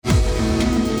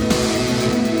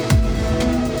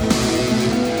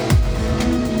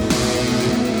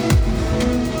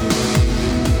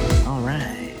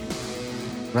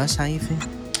Russ, how you feel?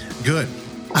 Good.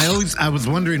 I was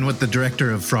wondering what the director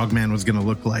of Frogman was going to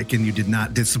look like, and you did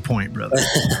not disappoint, brother.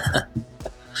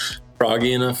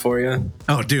 Froggy enough for you?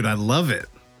 Oh, dude, I love it.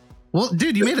 Well,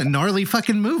 dude, you made a gnarly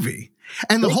fucking movie.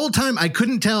 And the whole time I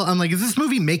couldn't tell. I'm like, is this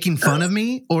movie making fun of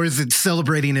me or is it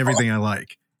celebrating everything I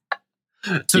like?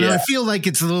 So now I feel like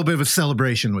it's a little bit of a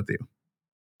celebration with you.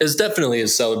 It's definitely a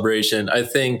celebration. I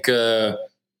think,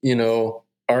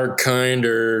 our kind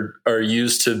are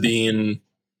used to being,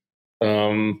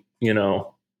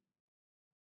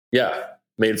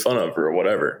 made fun of or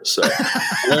whatever. So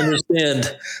I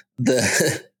understand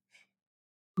the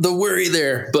worry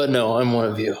there, but no, I'm one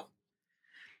of you.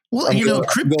 Well,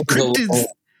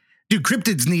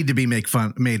 cryptids need to be made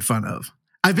fun of.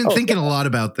 I've been thinking a lot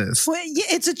about this. Well, yeah,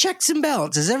 it's a checks and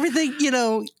balances. Everything,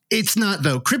 It's not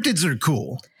though. Cryptids are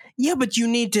cool. Yeah, but you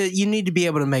need to be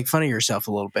able to make fun of yourself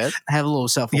a little bit, have a little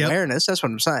self-awareness. Yep. That's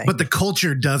what I'm saying. But the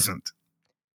culture doesn't.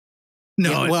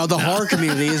 No. Yeah, the horror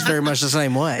community is very much the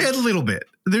same way. A little bit.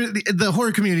 The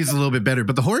horror community is a little bit better,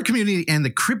 but the horror community and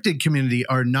the cryptid community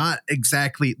are not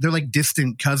exactly. They're like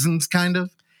distant cousins, kind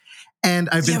of. And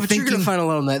I've been thinking, you're going to find a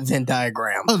lot on that Venn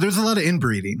diagram. Oh, there's a lot of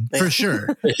inbreeding for sure.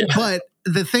 Yeah. But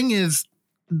the thing is,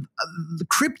 the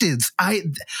cryptids.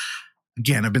 I've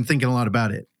been thinking a lot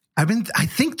about it. I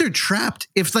think they're trapped.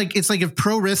 It's like if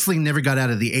pro wrestling never got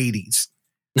out of the 80s,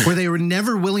 where they were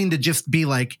never willing to just be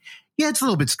like, yeah, it's a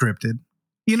little bit scripted.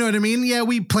 You know what I mean? Yeah,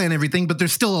 we plan everything, but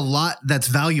there's still a lot that's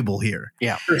valuable here.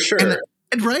 Yeah, for sure. And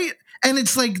right? And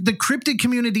it's like the cryptid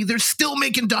community, they're still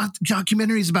making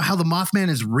documentaries about how the Mothman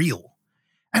is real.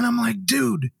 And I'm like,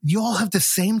 dude, you all have the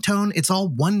same tone. It's all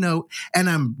one note. And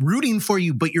I'm rooting for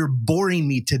you, but you're boring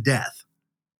me to death.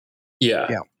 Yeah.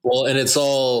 Well, and it's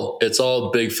all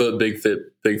Bigfoot,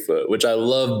 which I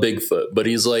love Bigfoot, but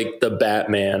he's like the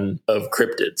Batman of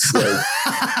cryptids.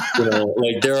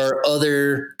 Like, there are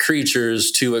other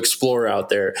creatures to explore out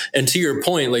there. And to your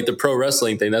point, like the pro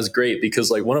wrestling thing, that's great because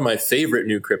like one of my favorite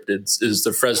new cryptids is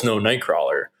the Fresno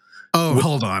Nightcrawler. Oh,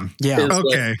 hold on. Yeah.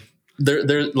 Okay. Like,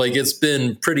 they're like, it's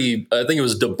been pretty, I think it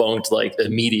was debunked like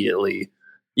immediately.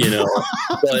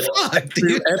 But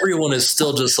everyone is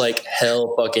still just like,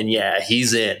 hell fucking yeah,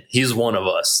 he's in. He's one of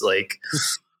us. Like,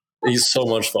 he's so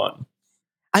much fun.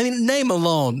 I mean, name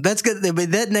alone, that's good.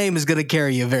 That name is going to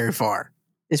carry you very far.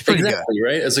 It's pretty good,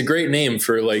 right? It's a great name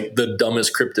for like the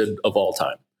dumbest cryptid of all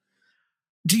time.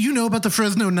 Do you know about the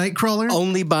Fresno Nightcrawler?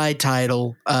 Only by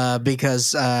title,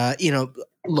 because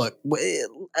look,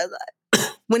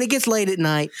 when it gets late at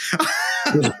night.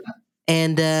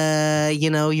 And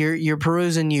you're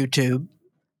perusing YouTube,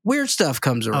 weird stuff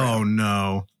comes around. Oh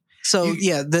no! So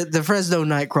the Fresno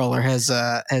Nightcrawler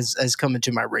has come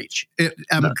into my reach.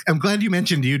 I'm glad you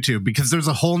mentioned YouTube because there's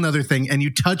a whole nother thing, and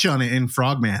you touch on it in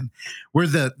Frogman, where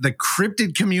the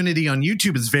cryptid community on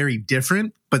YouTube is very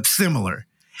different but similar.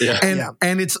 Yeah.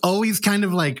 And it's always kind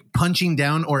of like punching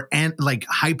down or like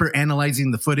hyper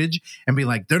analyzing the footage and be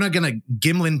like, they're not going to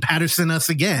Gimlin Patterson us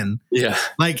again. Yeah.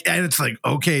 Like, and it's like,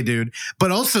 okay, dude.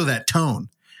 But also that tone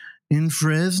in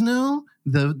Fresno,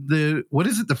 the what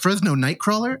is it? The Fresno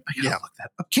Nightcrawler? I gotta look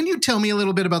that up. Can you tell me a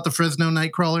little bit about the Fresno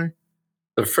Nightcrawler?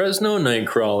 The Fresno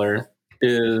Nightcrawler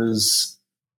is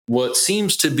what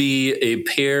seems to be a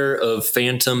pair of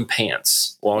phantom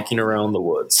pants walking around the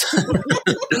woods.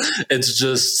 It's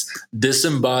just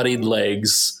disembodied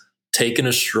legs taking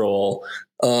a stroll.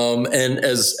 And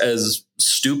as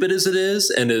stupid as it is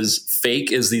and as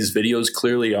fake as these videos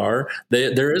clearly are,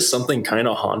 there is something kind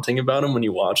of haunting about them when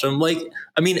you watch them. Like,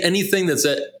 I mean, anything that's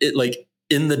like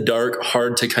in the dark,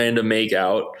 hard to kind of make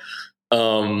out,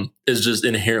 is just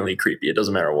inherently creepy. It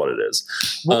doesn't matter what it is.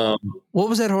 What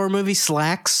was that horror movie,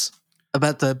 Slacks,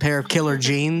 about the pair of killer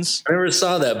jeans? I never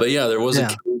saw that, but yeah, there was a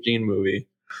killer jean movie.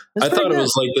 I thought it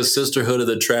was like the Sisterhood of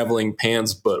the Traveling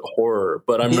Pants, but horror.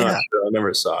 But I'm not sure. I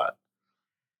never saw it.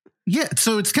 Yeah,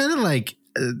 so it's kind of like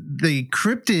the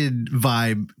cryptid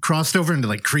vibe crossed over into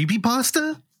like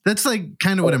creepypasta. That's like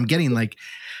kind of what I'm getting. Like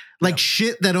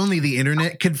shit that only the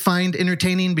internet could find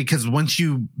entertaining, because once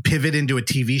you pivot into a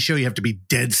TV show, you have to be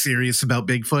dead serious about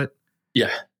Bigfoot.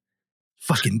 Yeah.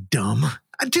 Fucking dumb.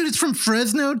 Dude, it's from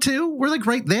Fresno too. We're like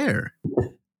right there.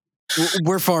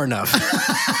 We're far enough.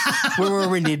 We're where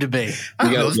we need to be. We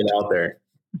gotta get out there.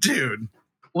 Dude.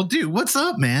 Well, dude, what's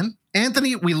up, man?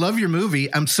 Anthony, we love your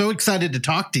movie. I'm so excited to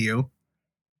talk to you.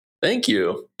 Thank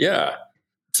you. Yeah.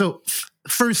 So,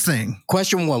 first thing.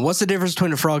 Question 1. What's the difference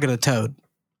between a frog and a toad?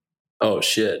 Oh,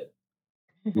 shit.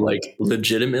 Like,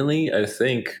 legitimately, I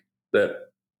think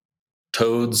that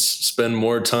toads spend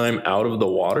more time out of the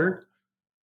water.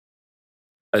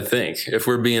 I think, if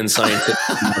we're being scientific.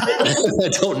 I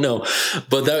don't know.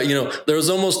 But that, there was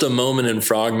almost a moment in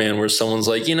Frogman where someone's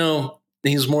like,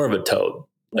 he's more of a toad.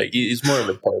 Like, he's more of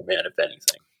a toad man, if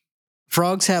anything.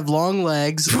 Frogs have long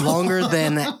legs, longer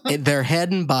than their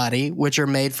head and body, which are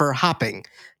made for hopping.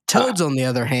 Toads, on the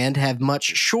other hand, have much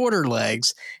shorter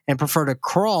legs and prefer to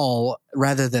crawl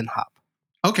rather than hop.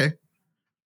 Okay.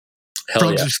 Hell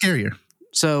Frogs yeah. are scarier.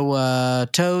 So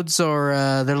toads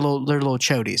are they're little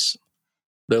chodies.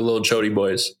 They're little chody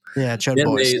boys. Yeah, chody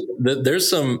boys. There's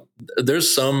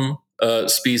some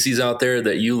species out there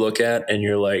that you look at and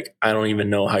you're like, I don't even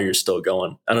know how you're still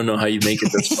going. I don't know how you make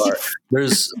it this far.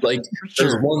 There's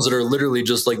ones that are literally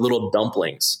just like little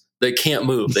dumplings that can't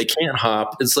move. They can't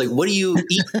hop. It's like, what do you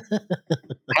eat?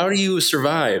 How do you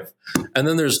survive? And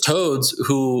then there's toads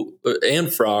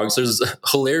and frogs. There's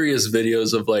hilarious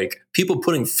videos of like people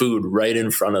putting food right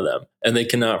in front of them and they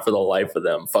cannot for the life of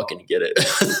them fucking get it.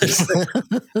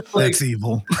 That's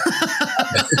evil.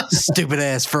 Stupid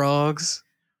ass frogs.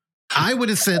 I would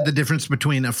have said the difference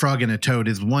between a frog and a toad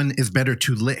is one is better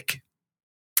to lick.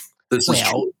 This is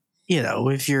true.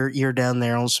 If you're down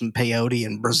there on some peyote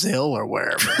in Brazil or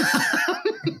wherever.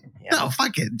 No,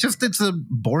 fuck it. Just it's a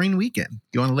boring weekend.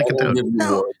 You want to lick a toad?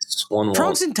 No.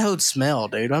 Frogs and toads smell,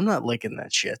 dude. I'm not licking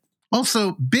that shit.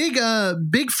 Also, big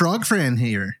frog fan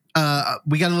here.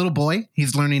 We got a little boy.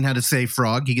 He's learning how to say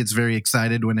frog. He gets very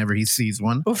excited whenever he sees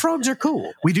one. Well, frogs are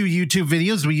cool. We do YouTube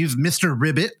videos. We use Mr.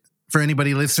 Ribbit for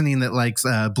anybody listening that likes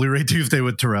Blu-ray Tuesday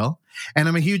with Terrell. And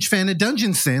I'm a huge fan of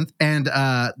Dungeon Synth. And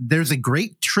there's a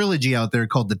great trilogy out there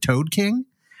called The Toad King.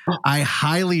 I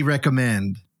highly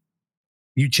recommend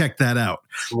you check that out.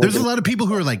 There's a lot of people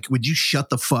who are like, would you shut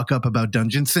the fuck up about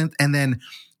Dungeon Synth? And then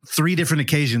 3 different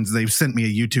occasions, they've sent me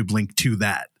a YouTube link to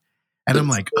that. And I'm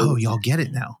like, oh, y'all get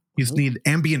it now. You just need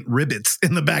ambient ribbits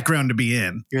in the background to be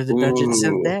in. You're the Dungeon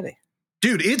Synth daddy.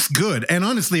 Dude, it's good. And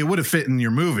honestly, it would have fit in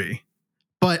your movie.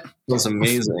 But that's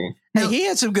amazing. Hey, he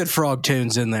had some good frog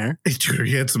tunes in there. Dude,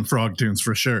 he had some frog tunes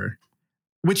for sure.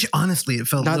 Which honestly, it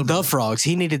felt not the frogs.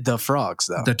 He needed the frogs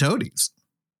though. The toadies.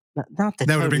 Not the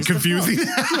that would have been toadies, confusing.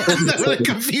 That would have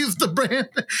confused the brand.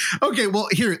 Okay, well,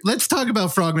 here, let's talk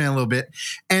about Frogman a little bit.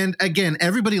 And again,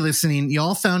 everybody listening,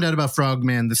 y'all found out about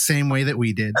Frogman the same way that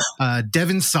we did.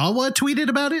 Devin Sawa tweeted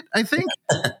about it, I think.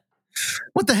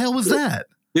 What the hell was that?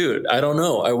 Dude, I don't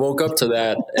know. I woke up to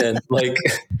that and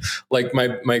like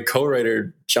my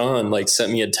co-writer John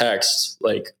sent me a text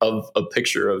of a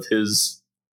picture of his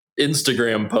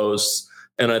Instagram posts,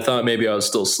 and I thought maybe I was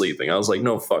still sleeping. I was like,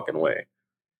 no fucking way.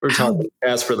 We're talking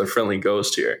Ask for the Friendly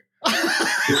Ghost here.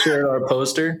 You shared our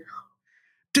poster?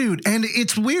 Dude, and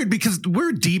it's weird because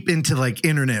we're deep into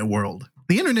internet world.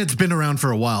 The internet's been around for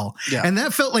a while. Yeah. And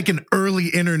that felt like an early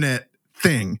internet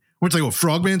thing. Where it's like, well,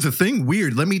 Frogman's a thing?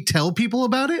 Weird. Let me tell people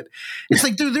about it. It's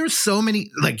like, dude, there's so many.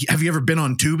 Have you ever been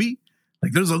on Tubi?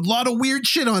 There's a lot of weird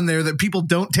shit on there that people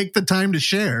don't take the time to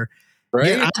share.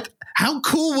 Right. Yeah, how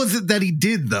cool was it that he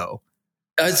did, though?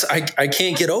 I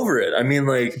can't get over it. I mean,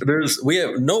 we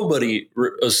have nobody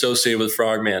associated with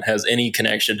Frogman has any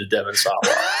connection to Devin Sawa.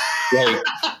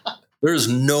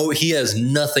 He has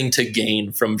nothing to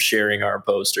gain from sharing our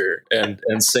poster and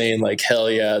saying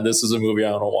hell yeah, this is a movie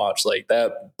I want to watch.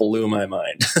 That blew my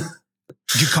mind.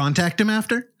 Did you contact him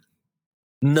after?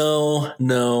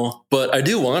 No, but I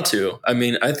do want to. I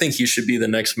mean, I think he should be the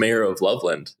next mayor of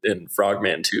Loveland in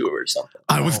Frogman 2 or something.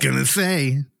 I was going to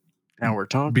say. Now we're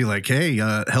talking. Be like, hey,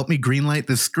 help me greenlight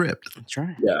this script. That's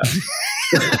right. Yeah.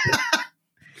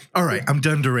 All right, I'm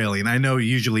done derailing. I know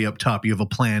usually up top you have a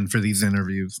plan for these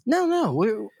interviews. No,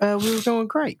 we were going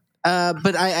great.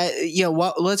 But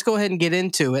let's go ahead and get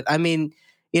into it. I mean,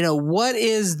 what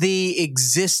is the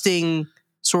existing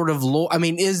sort of lore? I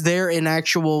mean, is there an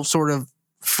actual sort of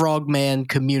Frogman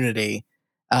community?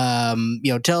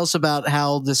 Tell us about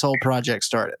how this whole project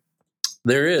started.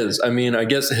 There is. I mean, I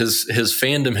guess his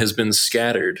fandom has been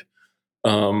scattered,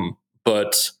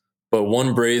 but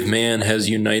one brave man has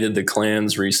united the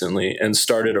clans recently and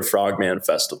started a Frogman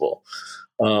festival,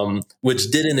 which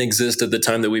didn't exist at the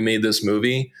time that we made this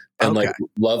movie. And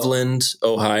Loveland,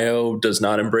 Ohio does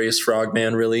not embrace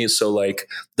Frogman really. So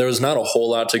there was not a whole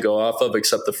lot to go off of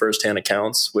except the firsthand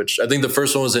accounts, which I think the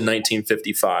first one was in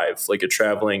 1955, a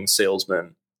traveling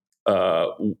salesman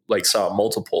saw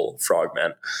multiple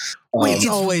Frogmen. Wait,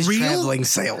 always real? Traveling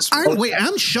salesman.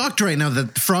 I'm shocked right now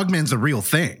that Frogman's a real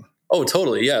thing. Oh,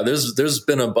 totally. Yeah, there's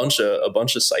been a bunch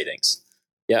of sightings.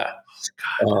 Yeah,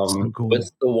 God, that's so cool.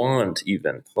 With the wand,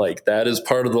 even that is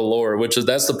part of the lore.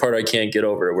 That's the part I can't get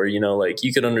over. Where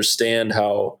you could understand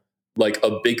how a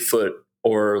Bigfoot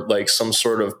or like some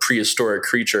sort of prehistoric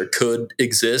creature could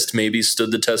exist, maybe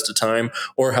stood the test of time,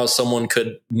 or how someone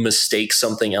could mistake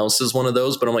something else as one of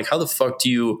those. But I'm like, how the fuck do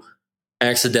you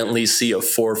accidentally see a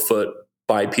 4-foot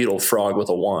bipedal frog with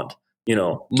a wand?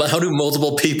 How do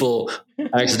multiple people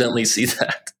accidentally see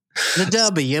that? The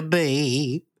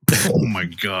WB. Oh my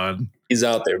God. He's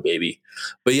out there, baby.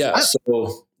 But yeah,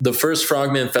 so the first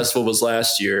Frogman Festival was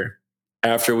last year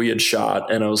after we had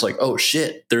shot, and I was like, oh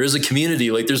shit, there is a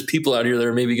community. Like there's people out here that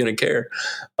are maybe going to care.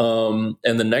 And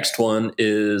the next one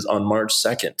is on March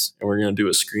 2nd, and we're going to do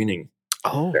a screening.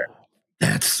 Oh, there.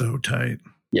 That's so tight.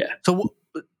 Yeah.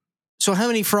 So how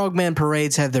many Frogman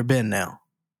parades have there been now?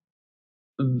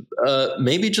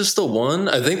 Maybe just the one.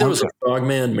 I think there was a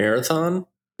Frogman marathon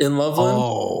in Loveland.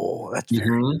 Oh, that's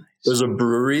very nice. There's a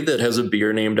brewery that has a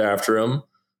beer named after him.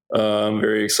 I'm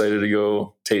very excited to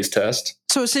go taste test.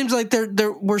 So it seems like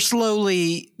they're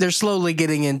slowly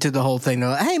getting into the whole thing. They're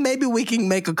like, hey, maybe we can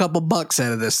make a couple bucks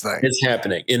out of this thing. It's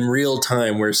happening in real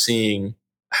time. We're seeing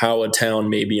how a town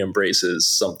maybe embraces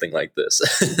something like this.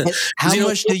 How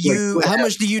much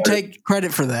do you take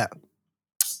credit for that?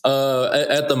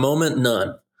 At the moment,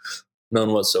 none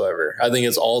whatsoever. I think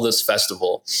it's all this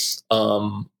festival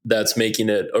that's making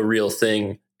it a real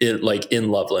thing in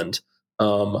Loveland.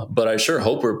 But I sure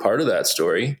hope we're part of that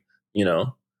story.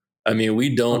 I mean,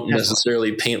 we don't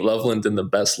necessarily paint Loveland in the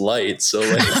best light. So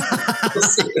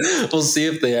we'll see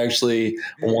if they actually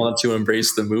want to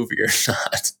embrace the movie or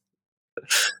not.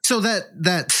 So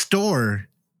that store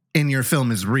in your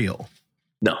film is real?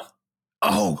 No.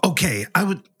 Oh, okay.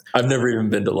 I've never even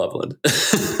been to Loveland.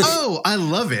 Oh, I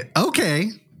love it.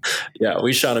 Okay. Yeah,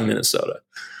 we shot in Minnesota.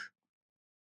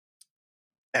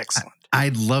 Excellent. I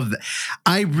love that.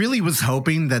 I really was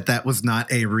hoping that was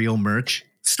not a real merch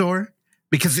store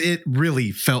because it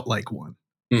really felt like one.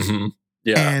 Mm-hmm.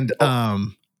 Yeah. And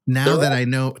now that I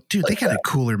know, dude, they got a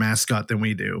cooler mascot than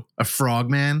we do. A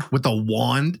frogman with a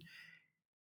wand.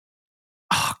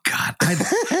 Oh God.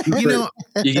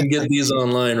 You can get these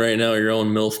online right now, your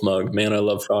own MILF mug. Man, I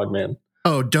love Frogman.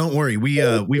 Oh, don't worry.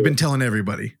 We've been telling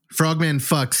everybody. Frogman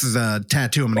fucks is a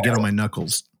tattoo I'm going to get on my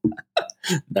knuckles.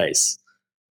 Nice.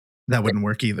 That wouldn't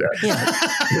work either.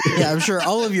 Yeah, I'm sure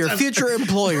all of your future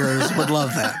employers would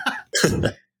love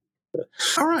that.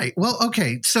 All right. Well,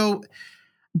 okay. So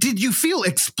did you feel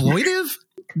exploitive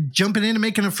jumping in and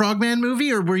making a Frogman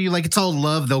movie, or were you like, it's all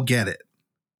love, they'll get it?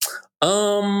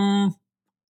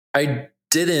 I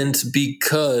didn't,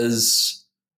 because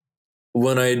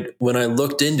when I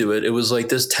looked into it, it was like,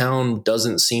 this town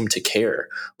doesn't seem to care.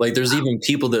 Like there's even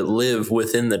people that live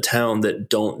within the town that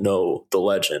don't know the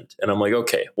legend. And I'm like,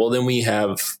 okay, well then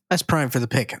that's prime for the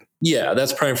picking. Yeah,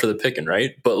 that's prime for the picking,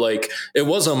 right? But like, it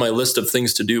was on my list of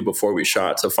things to do before we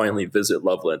shot, to finally visit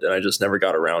Loveland, and I just never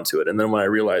got around to it. And then when I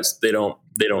realized they don't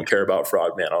care about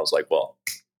Frogman, I was like, well,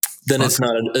 then it's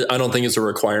not. I don't think it's a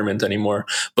requirement anymore.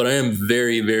 But I am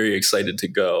very, very excited to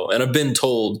go. And I've been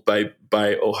told by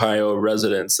Ohio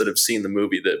residents that have seen the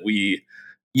movie that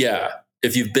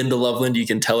if you've been to Loveland, you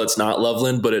can tell it's not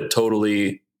Loveland, but it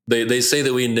totally. They say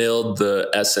that we nailed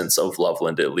the essence of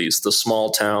Loveland, at least the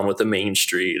small town with the main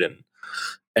street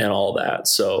and all that.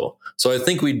 So I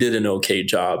think we did an okay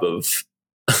job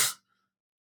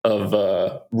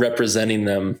of representing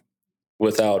them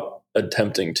without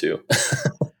attempting to.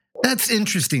 That's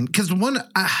interesting, because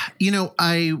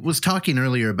I was talking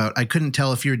earlier about, I couldn't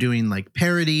tell if you're doing like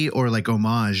parody or like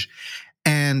homage.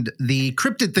 And the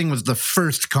cryptid thing was the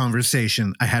first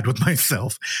conversation I had with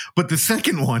myself. But the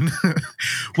second one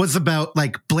was about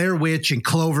like Blair Witch and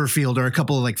Cloverfield, or a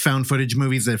couple of like found footage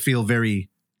movies that feel very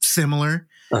similar.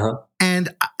 Uh-huh.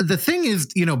 And the thing is,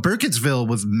 Burkittsville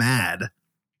was mad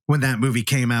when that movie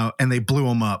came out and they blew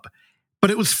them up. But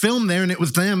it was filmed there and it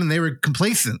was them and they were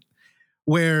complacent.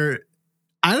 Where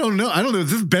I don't know,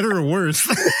 is this better or worse?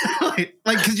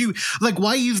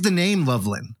 Why use the name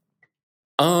Loveland?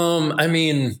 I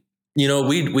mean,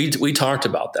 we talked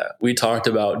about that. We talked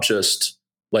about just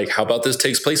like, how about this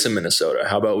takes place in Minnesota?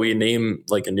 How about we name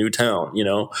like a new town,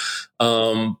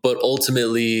 but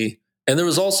ultimately, and there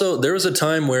was a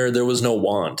time where there was no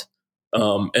wand.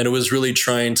 And it was really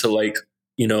trying to like,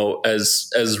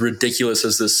 as ridiculous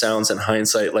as this sounds in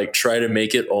hindsight, like try to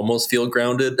make it almost feel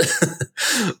grounded.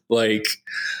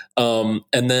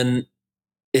 And then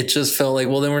it just felt like,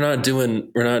 well, then we're not doing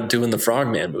the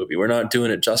Frogman movie. We're not doing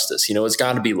it justice. It's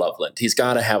got to be Loveland. He's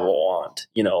got to have a wand,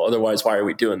 otherwise why are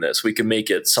we doing this? We could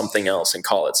make it something else and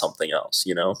call it something else,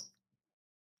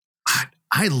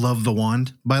 I love the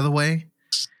wand, by the way.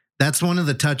 That's one of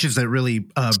the touches that really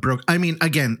broke. I mean,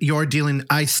 again,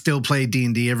 I still play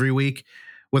D&D every week.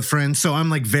 with friends. So I'm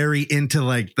like very into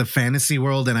like the fantasy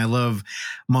world, and I love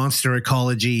monster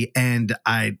ecology. And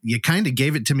you kind of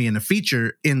gave it to me in a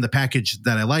feature in the package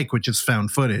that I like, which is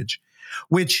found footage.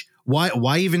 Which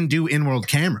why even do in-world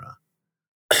camera?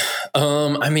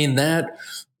 I mean, that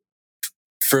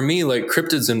for me, like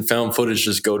cryptids and found footage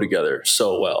just go together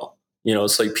so well. You know,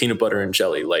 it's like peanut butter and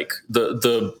jelly. Like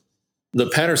the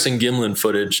Patterson Gimlin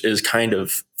footage is kind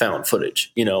of found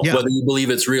footage, you know, whether you believe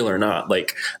it's real or not.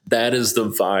 Like that is the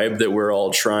vibe that we're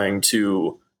all trying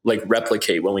to like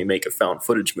replicate when we make a found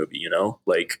footage movie, you know,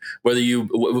 like whether you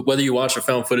watch a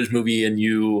found footage movie and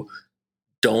you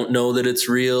don't know that it's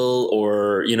real,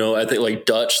 or, you know, I think like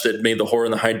Dutch that made the Horror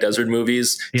in the High Desert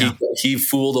movies. Yeah. He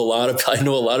fooled I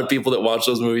know a lot of people that watch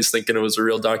those movies thinking it was a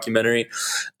real documentary.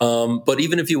 But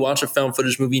even if you watch a found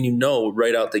footage movie and you know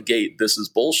right out the gate, this is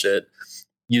bullshit,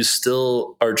 you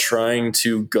still are trying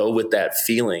to go with that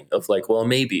feeling of like, well,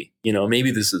 maybe, you know,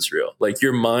 maybe this is real. Like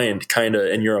your mind kind of,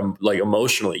 and you're like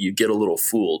emotionally, you get a little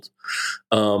fooled.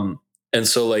 And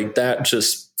so like that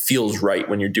just feels right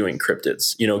when you're doing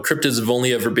cryptids. You know, cryptids have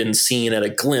only ever been seen at a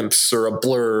glimpse or a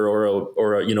blur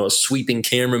or a you know, a sweeping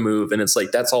camera move. And it's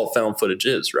like, that's all found footage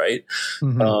is, right?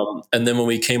 Mm-hmm. And then when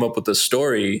we came up with the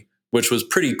story, which was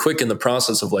pretty quick in the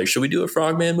process of like, should we do a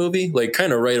Frogman movie? Like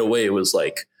kind of right away, it was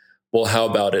like, well, how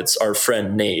about it's our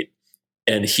friend Nate,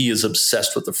 and he is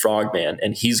obsessed with the Frogman,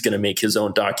 and he's going to make his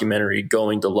own documentary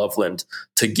going to Loveland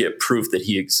to get proof that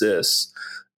he exists.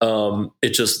 It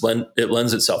just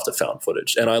lends itself to found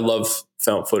footage, and I love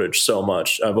found footage so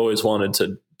much. I've always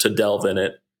wanted to delve in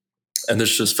it, and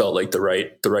this just felt like the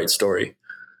right story.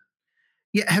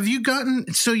 Yeah, have you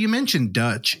gotten? So you mentioned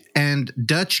Dutch, and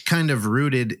Dutch kind of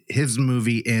rooted his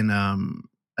movie in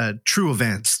true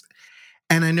events.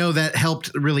 And I know that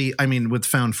helped really, I mean, with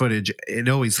found footage, it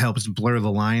always helps blur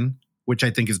the line, which I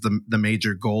think is the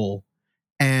major goal.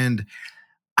 And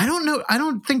I don't know, I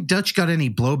don't think Dutch got any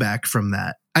blowback from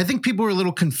that. I think people were a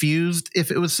little confused if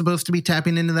it was supposed to be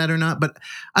tapping into that or not. But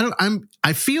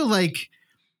I feel like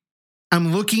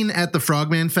I'm looking at the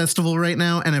Frogman Festival right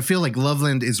now, and I feel like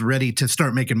Loveland is ready to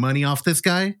start making money off this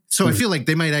guy. So I feel like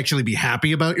they might actually be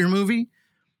happy about your movie.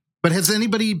 But has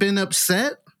anybody been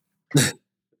upset?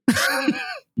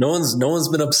 No one's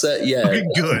been upset yet. Okay,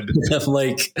 good. I'm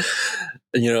like,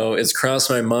 you know, it's crossed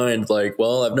my mind like,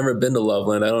 well, I've never been to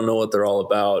Loveland. I don't know what they're all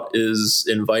about. Is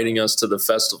inviting us to the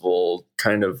festival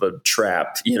kind of a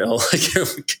trap? You know, like,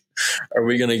 are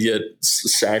we going to get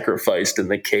sacrificed in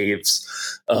the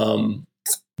caves?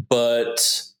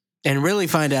 But and really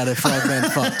find out if Frogman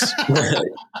fucks.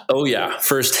 Oh yeah,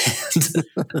 firsthand.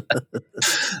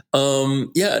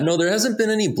 Yeah, no, there hasn't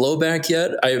been any blowback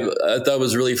yet. I thought it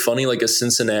was really funny. Like a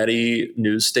Cincinnati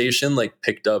news station like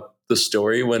picked up the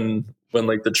story when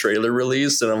like the trailer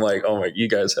released, and I'm like, oh my, you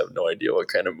guys have no idea what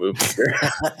kind of movie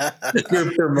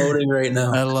you're promoting right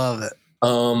now. I love it.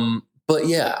 But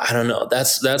yeah, I don't know.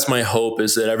 That's my hope,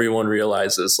 is that everyone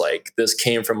realizes like this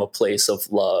came from a place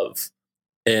of love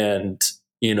and,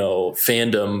 you know,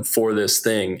 fandom for this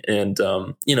thing. And,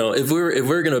 you know, if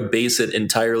we're going to base it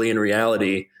entirely in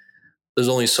reality, there's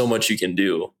only so much you can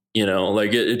do, you know,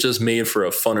 like it just made for a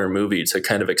funner movie to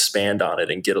kind of expand on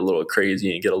it and get a little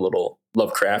crazy and get a little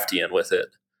Lovecraftian with it.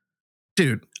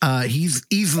 Dude, he's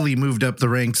easily moved up the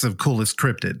ranks of coolest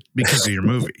cryptid because of your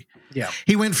movie. Yeah.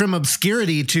 He went from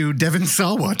obscurity to Devin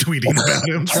Sawa tweeting about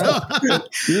him.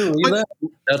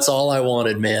 That's all I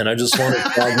wanted, man. I just wanted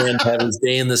Frogman to have his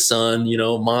day in the sun. You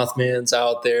know, Mothman's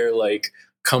out there. Like,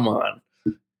 come on.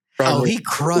 Oh, he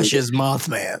crushes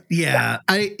Mothman. Yeah.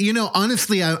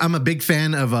 Honestly, I'm a big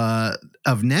fan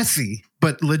of Nessie,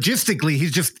 but logistically,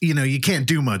 he's just, you know, you can't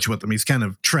do much with him. He's kind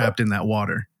of trapped in that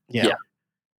water. Yeah.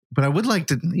 But I would like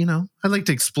to, you know, I'd like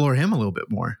to explore him a little bit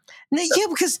more. Yeah,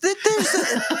 because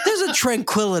there's a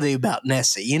tranquility about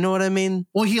Nessie. You know what I mean?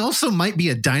 Well, he also might be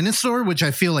a dinosaur, which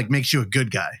I feel like makes you a good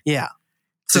guy. Yeah.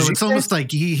 So it's almost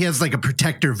like he has like a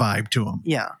protector vibe to him.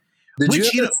 Yeah.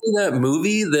 Did you ever see that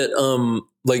movie that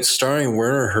like starring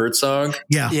Werner Herzog?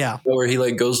 Yeah. Where he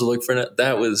like goes to look for it?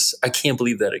 That was, I can't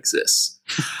believe that exists.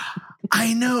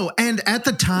 I know. And at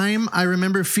the time, I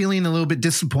remember feeling a little bit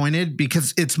disappointed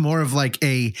because it's more of like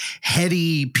a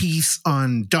heady piece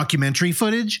on documentary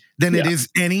footage than it is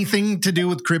anything to do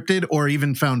with cryptid or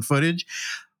even found footage.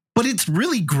 But it's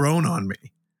really grown on me.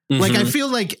 Mm-hmm. Like, I feel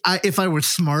like if I were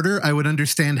smarter, I would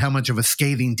understand how much of a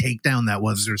scathing takedown that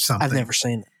was or something. I've never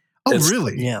seen it. Oh,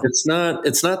 really? Yeah. It's not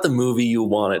the movie you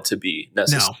want it to be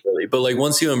necessarily, but like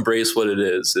once you embrace what it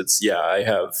is, I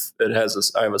have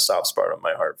a soft spot on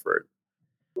my heart for it.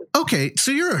 Okay,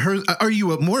 so are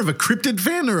you more of a cryptid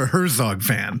fan or a Herzog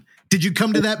fan? Did you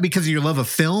come to that because of your love of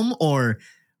film, or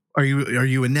Are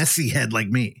you a Nessie head like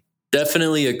me?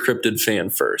 Definitely a cryptid fan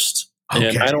first. Okay.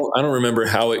 And I don't remember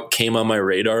how it came on my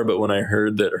radar, but when I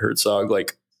heard that Herzog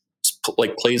like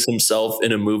plays himself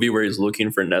in a movie where he's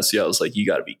looking for Nessie, I was like, you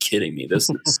got to be kidding me. This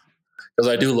is because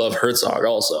I do love Herzog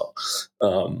also.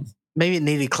 Maybe it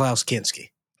needed Klaus Kinski.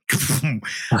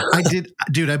 I did,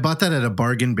 dude. I bought that at a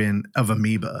bargain bin of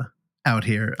Amoeba out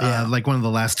here, like one of the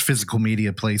last physical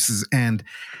media places, and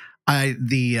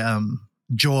the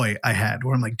joy I had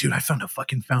where I'm like, dude, I found a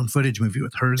fucking found footage movie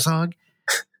with Herzog.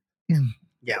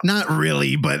 Yeah, not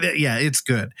really, but yeah, it's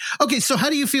good. Okay, so how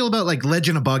do you feel about like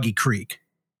Legend of Boggy Creek?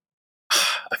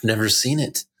 I've never seen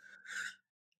it.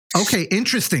 Okay,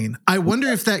 interesting. I wonder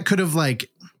if that could have like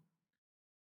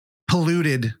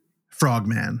polluted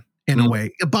Frogman in a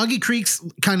way. Boggy Creek's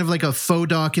kind of like a faux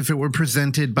doc if it were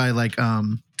presented by like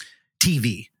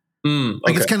TV.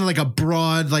 Like it's kind of like a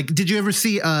broad, like, did you ever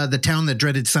see The Town That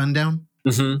Dreaded Sundown?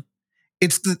 Mm-hmm.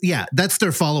 That's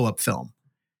their follow-up film.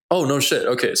 Oh, no shit.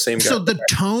 Okay, same guy. So the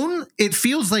tone, it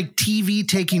feels like TV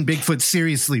taking Bigfoot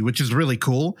seriously, which is really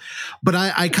cool. But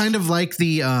I kind of like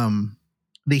the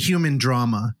human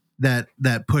drama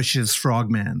that pushes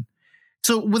Frogman.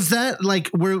 So was that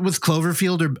like, was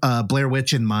Cloverfield or Blair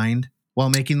Witch in mind while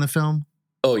making the film?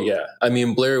 Oh, yeah. I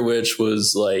mean, Blair Witch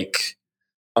was like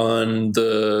on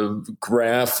the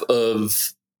graph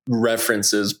of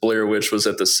references. Blair Witch was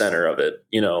at the center of it.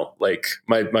 You know, like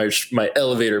my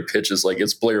elevator pitch is like,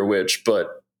 it's Blair Witch,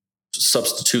 but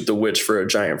substitute the witch for a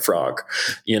giant frog,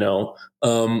 you know.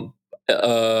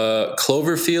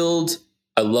 Cloverfield,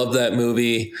 I love that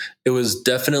movie. It was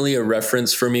definitely a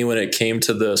reference for me when it came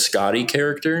to the Scotty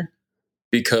character,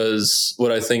 because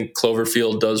what I think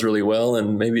Cloverfield does really well,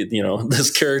 and maybe, you know,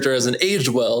 this character hasn't aged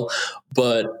well,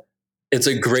 but it's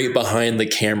a great behind the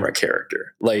camera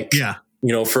character. Like, yeah,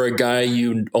 you know, for a guy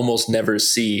you almost never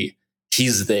see,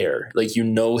 he's there. Like, you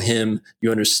know him, you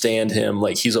understand him,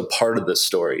 like he's a part of the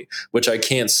story, which I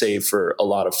can't say for a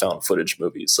lot of found footage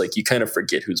movies. Like, you kind of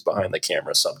forget who's behind the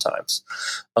camera sometimes.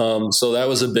 So that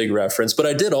was a big reference. But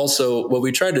I did also, what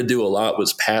we tried to do a lot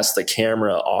was pass the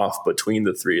camera off between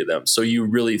the three of them, so you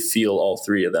really feel all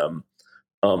three of them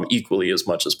equally as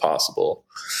much as possible.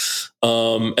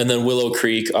 And then Willow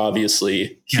Creek,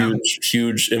 obviously,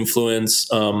 huge influence.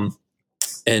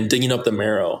 And Digging Up the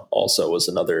Marrow also was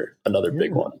another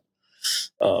big one.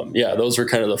 Those were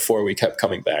kind of the four we kept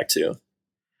coming back to.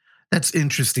 That's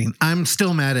interesting. I'm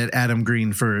still mad at Adam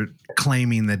Green for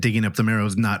claiming that Digging Up the Marrow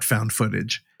is not found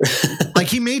footage. Like,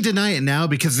 he may deny it now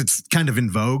because it's kind of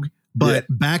in vogue, but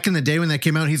back in the day when that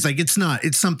came out, he's like, it's not,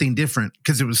 it's something different,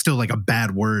 because it was still like a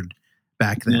bad word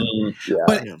back then.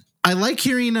 But I like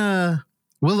hearing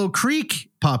Willow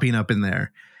Creek popping up in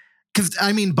there, because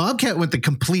I mean, Bobcat went the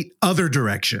complete other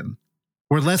direction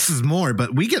where less is more,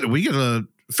 but we get a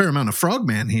fair amount of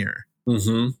Frogman here.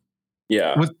 Mm-hmm.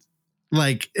 Yeah.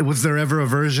 Was there ever a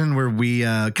version where we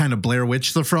kind of Blair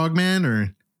Witch the Frogman,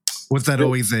 or was that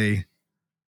always a?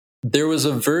 There was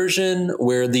a version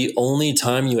where the only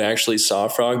time you actually saw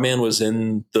Frogman was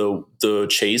in the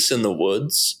chase in the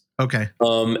woods. Okay.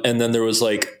 And then there was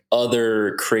like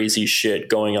other crazy shit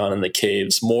going on in the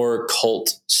caves, more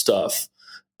cult stuff.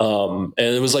 And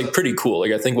it was like pretty cool.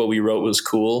 Like, I think what we wrote was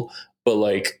cool, but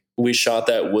like, we shot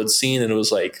that wood scene and it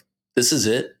was like, this is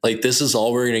it. Like, this is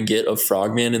all we're going to get of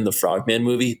Frogman in the Frogman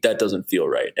movie. That doesn't feel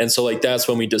right. And so like, that's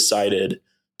when we decided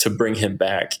to bring him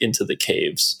back into the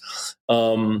caves.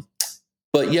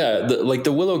 But yeah,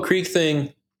 the Willow Creek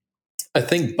thing, I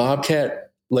think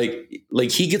Bobcat, like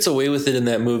he gets away with it in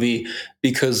that movie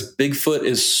because Bigfoot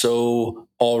is so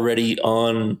already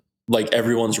on like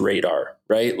everyone's radar,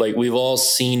 right? Like, we've all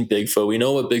seen Bigfoot. We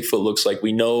know what Bigfoot looks like.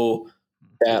 We know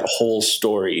that whole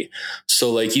story.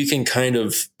 So like, you can kind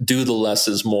of do the less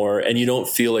is more, and you don't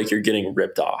feel like you're getting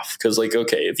ripped off. Cause like,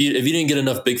 okay, if you didn't get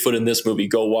enough Bigfoot in this movie,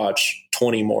 go watch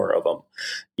 20 more of them,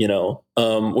 you know?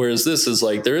 Whereas this is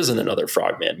like, there isn't another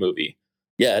Frogman movie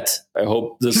yet. I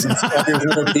hope this inspires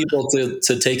more people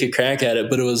to take a crack at it.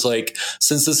 But it was like,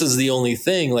 since this is the only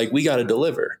thing, like, we got to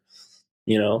deliver,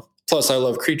 you know? Plus, I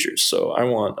love creatures, so I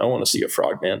want to see a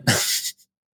Frogman.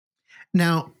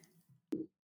 Now, are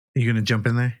you going to jump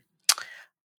in there?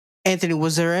 Anthony,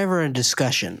 was there ever a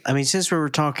discussion? I mean, since we were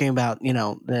talking about, you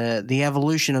know, the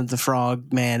evolution of the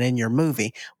Frogman in your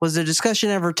movie, was the discussion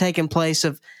ever taking place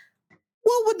of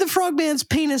what would the Frogman's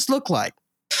penis look like?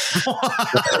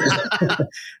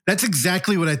 That's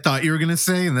exactly what I thought you were going to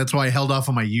say, and that's why I held off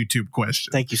on my YouTube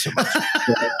question. Thank you so much.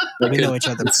 We know each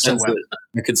other so well.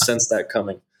 I could sense that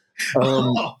coming.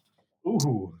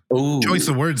 Ooh. Choice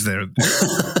of words there.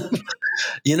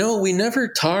 You know, we never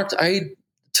talked.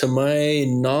 to my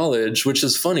knowledge, which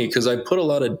is funny because I put a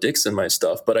lot of dicks in my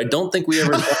stuff, but I don't think we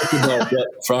ever talked about what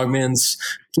Frogman's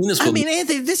penis I will mean,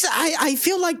 Anthony, I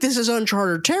feel like this is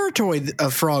uncharted territory,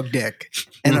 a frog dick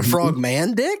and a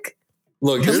frogman dick.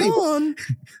 Look, Come on.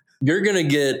 You're going to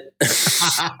get,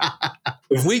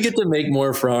 if we get to make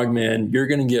more Frogman, you're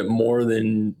going to get more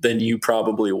than you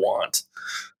probably want.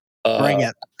 Bring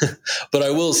it. But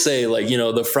I will say, like, you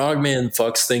know, the Frogman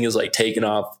fucks thing is like taken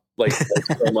off like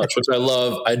so much, which I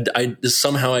love. I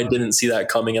somehow I didn't see that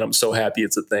coming, and I'm so happy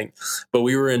it's a thing. But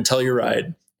we were in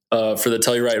Telluride for the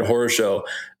Telluride Horror Show,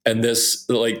 and this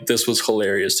was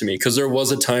hilarious to me because there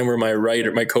was a time where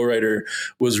my co-writer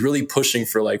was really pushing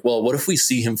for like, well, what if we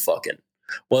see him fucking?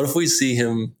 What if we see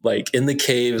him like in the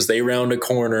caves? They round a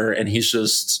corner, and he's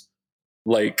just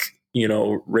like, you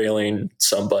know, railing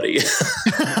somebody.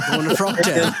 On the frog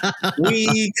tail.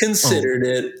 We considered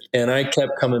it, and I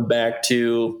kept coming back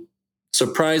to,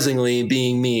 surprisingly,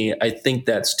 being me, I think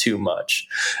that's too much.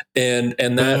 And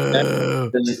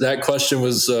that question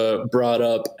was brought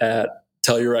up at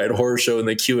Telluride Horror Show in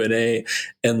the Q&A,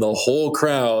 and the whole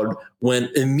crowd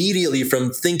went immediately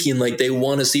from thinking like they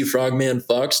want to see Frogman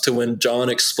fucks to when John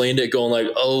explained it going like,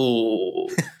 oh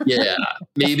yeah,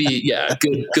 maybe, yeah,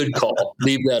 good call,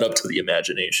 leave that up to the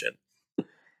imagination.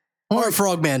 Or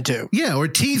Frogman too. Yeah, or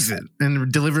tease it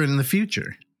and deliver it in the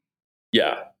future.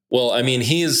 Yeah, well, I mean,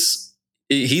 he's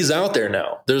out there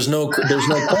now. There's no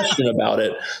question about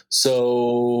it.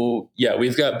 So yeah,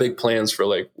 we've got big plans for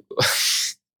like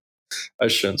I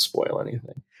shouldn't spoil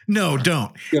anything. No,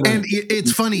 don't. And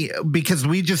it's funny because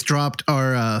we just dropped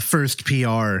our first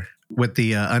PR with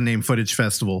the Unnamed Footage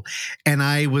Festival, and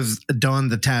I was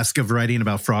donned the task of writing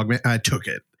about Frogman. I took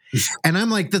it. And I'm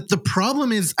like, the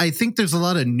problem is, I think there's a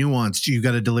lot of nuance you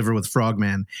got to deliver with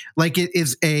Frogman. Like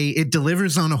it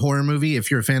delivers on a horror movie. If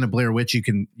you're a fan of Blair Witch, you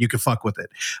can fuck with it.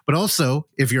 But also,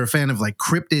 if you're a fan of like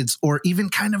cryptids or even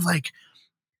kind of like,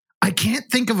 I can't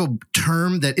think of a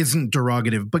term that isn't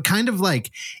derogative, but kind of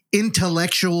like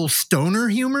intellectual stoner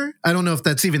humor. I don't know if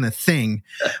that's even a thing,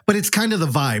 but it's kind of the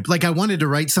vibe. Like I wanted to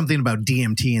write something about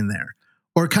DMT in there,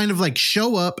 or kind of like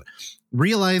show up,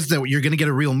 realize that you're going to get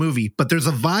a real movie, but there's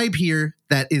a vibe here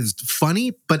that is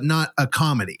funny, but not a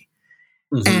comedy.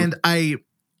 Mm-hmm. And I,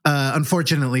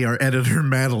 unfortunately, our editor,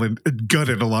 Madeline,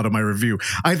 gutted a lot of my review.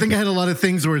 I think I had a lot of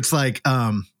things where it's like,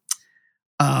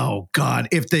 oh God,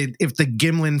 if the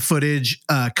Gimlin footage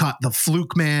caught the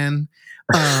Fluke Man.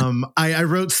 I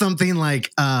wrote something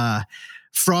like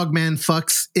Frogman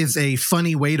fucks is a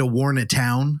funny way to warn a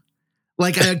town.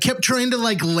 Like I kept trying to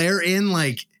like layer in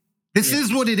like, this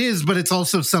is what it is, but it's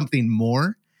also something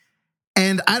more.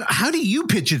 And how do you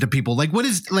pitch it to people? Like, what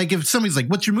is, like, if somebody's like,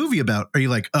 what's your movie about? Are you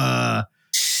like,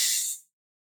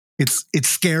 it's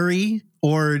scary?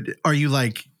 Or are you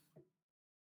like,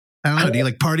 I don't know, do you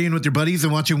like partying with your buddies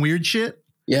and watching weird shit?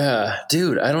 Yeah,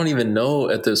 dude, I don't even know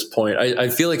at this point. I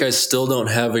feel like I still don't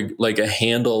have a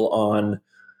handle on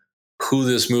who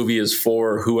this movie is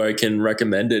for, who I can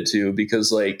recommend it to,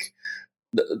 because like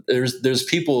there's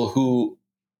people who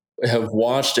have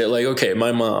watched it. Like, okay,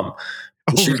 my mom,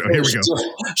 here we go.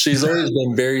 She's always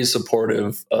been very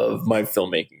supportive of my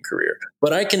filmmaking career,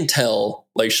 but I can tell,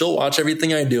 like, she'll watch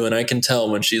everything I do, and I can tell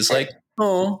when she's like,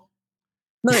 oh,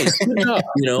 nice, good job,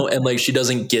 you know, and like she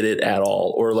doesn't get it at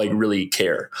all or like really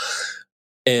care.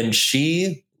 And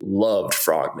she loved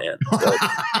Frogman.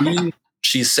 Like,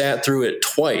 she sat through it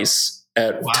twice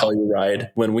at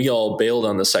Telluride when we all bailed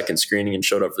on the second screening and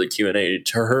showed up for the Q&A.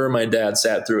 To her, my dad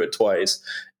sat through it twice,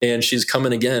 and she's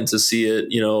coming again to see it,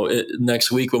 you know,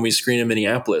 next week when we screen in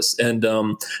Minneapolis.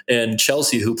 And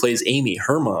Chelsea, who plays Amy,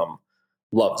 her mom,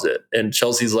 loves it. And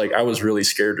Chelsea's like, I was really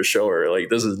scared to show her, like,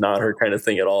 this is not her kind of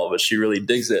thing at all, but she really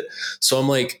digs it. So I'm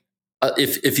like,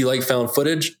 if you like found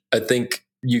footage, I think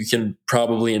you can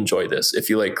probably enjoy this. If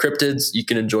you like cryptids, you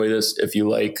can enjoy this. If you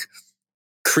like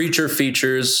creature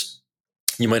features,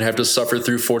 you might have to suffer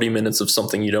through 40 minutes of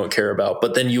something you don't care about,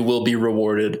 but then you will be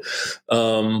rewarded.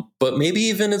 But maybe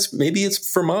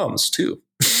it's for moms too.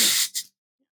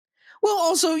 Well,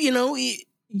 also, you know,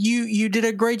 you did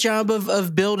a great job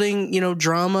of building, you know,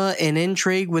 drama and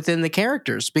intrigue within the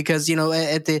characters, because, you know,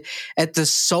 at the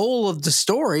soul of the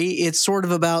story, it's sort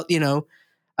of about, you know,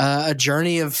 a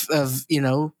journey of you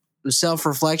know,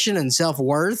 self-reflection and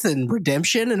self-worth and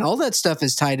redemption, and all that stuff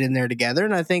is tied in there together,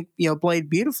 and I think, you know, played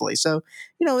beautifully. So,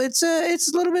 you know, it's a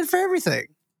little bit for everything.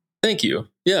 Thank you.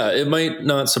 Yeah, it might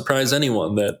not surprise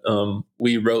anyone that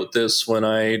we wrote this when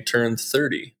I turned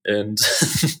 30 and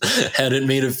hadn't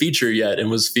made a feature yet,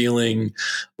 and was feeling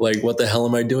like, what the hell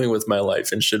am I doing with my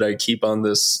life? And should I keep on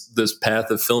this path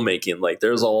of filmmaking? Like,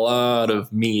 there's a lot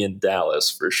of me in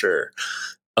Dallas for sure.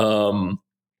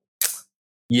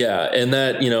 Yeah, and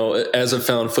that, as a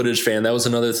found footage fan, that was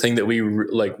another thing that we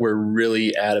were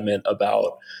really adamant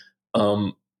about,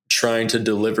 trying to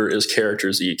deliver is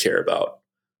characters that you care about.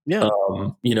 Yeah.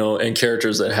 And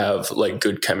characters that have like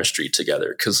good chemistry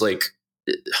together. Cause like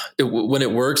when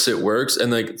it works, it works.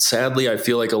 And like, sadly, I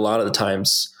feel like a lot of the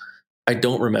times I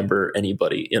don't remember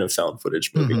anybody in a found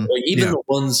footage movie. Mhm. Like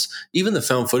even the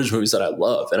found footage movies that I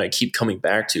love and I keep coming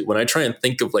back to, when I try and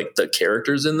think of like the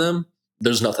characters in them,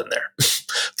 there's nothing there.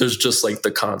 There's just like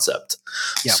the concept.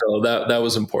 Yeah. So that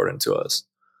was important to us.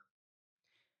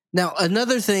 Now,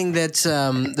 another thing that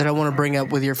I want to bring up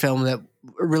with your film that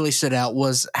really stood out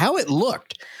was how it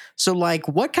looked. So, like,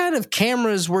 what kind of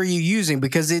cameras were you using?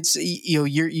 Because it's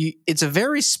it's a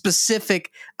very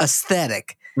specific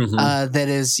aesthetic that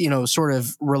is sort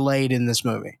of relayed in this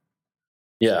movie.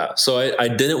 Yeah, so I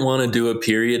didn't want to do a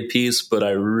period piece, but I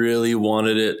really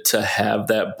wanted it to have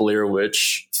that Blair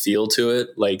Witch feel to it,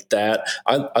 like that.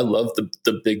 I love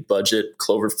the big budget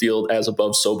Cloverfield As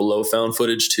Above, So Below found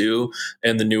footage too,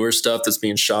 and the newer stuff that's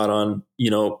being shot on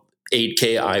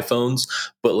 8K iPhones.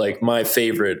 But like my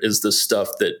favorite is the stuff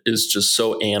that is just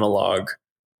so analog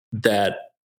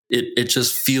that it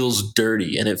just feels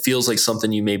dirty and it feels like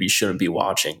something you maybe shouldn't be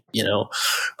watching.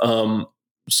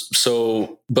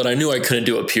 So, but I knew I couldn't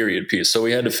do a period piece, so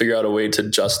we had to figure out a way to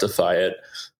justify it.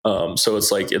 So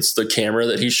it's like, it's the camera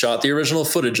that he shot the original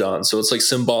footage on. So it's like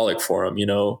symbolic for him, he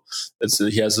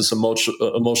has this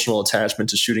emotional attachment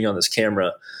to shooting on this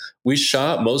camera. We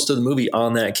shot most of the movie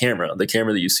on that camera, the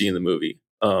camera that you see in the movie,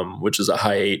 which is a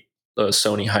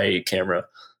Sony Hi8 camera.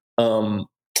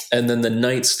 And then the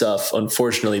night stuff,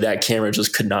 unfortunately, that camera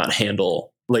just could not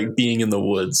handle like being in the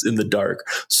woods in the dark.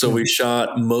 So we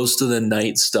shot most of the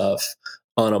night stuff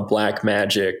on a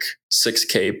Blackmagic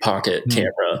 6K pocket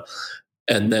camera,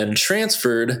 and then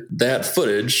transferred that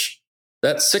footage,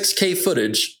 that 6K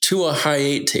footage, to a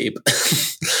Hi8 tape.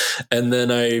 And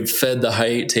then I fed the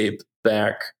Hi8 tape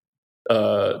back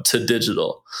to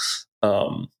digital.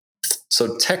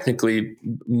 So technically,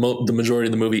 the majority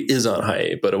of the movie is on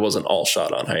Hi8, but it wasn't all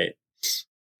shot on Hi8.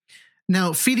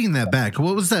 Now, feeding that back,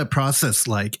 what was that process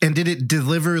like? And did it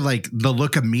deliver like the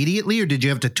look immediately, or did you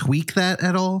have to tweak that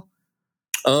at all?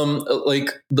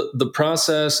 Like the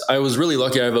process, I was really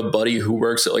lucky. I have a buddy who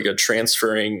works at like a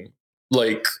transferring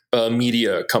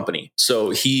media company. So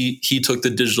he took the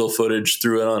digital footage,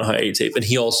 threw it on Hi8 tape, and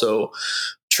he also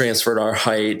transferred our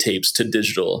Hi8 tapes to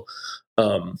digital.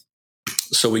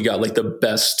 So we got like the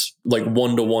best like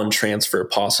 1-to-1 transfer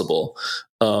possible.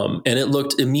 And it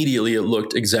looked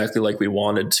exactly like we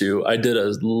wanted to. I did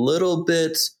a little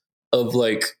bit of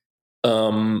like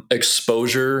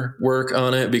exposure work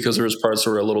on it because there was parts that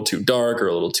were a little too dark or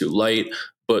a little too light,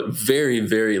 but very,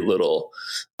 very little.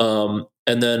 And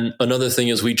then another thing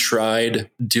is we tried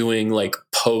doing like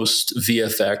post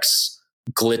VFX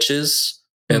glitches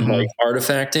and like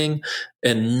artifacting,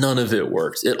 and none of it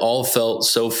worked. It all felt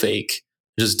so fake.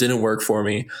 It just didn't work for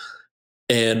me.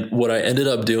 And what I ended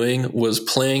up doing was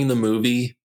playing the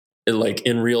movie like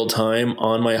in real time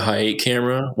on my Hi8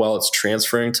 camera while it's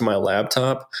transferring to my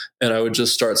laptop, and I would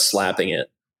just start slapping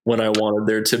it when I wanted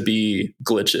there to be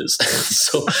glitches.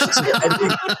 so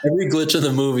every glitch in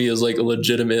the movie is like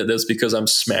legitimate. That's because I'm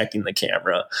smacking the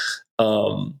camera.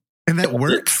 And that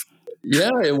works?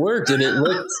 Yeah, it worked. And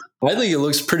I think it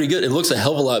looks pretty good. It looks a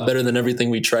hell of a lot better than everything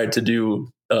we tried to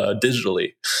do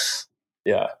digitally.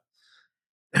 Yeah.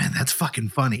 Man, that's fucking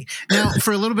funny. Now,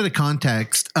 for a little bit of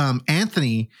context,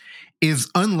 Anthony is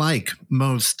unlike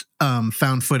most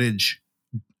found footage,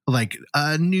 like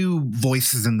new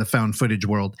voices in the found footage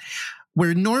world,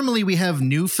 where normally we have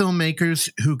new filmmakers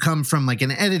who come from like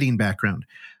an editing background.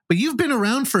 But you've been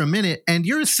around for a minute and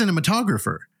you're a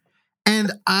cinematographer.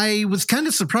 And I was kind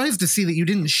of surprised to see that you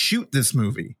didn't shoot this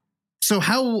movie. So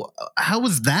how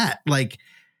was that? Like,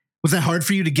 was that hard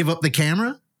for you to give up the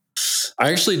camera?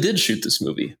 I actually did shoot this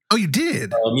movie. Oh, you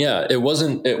did? Yeah, it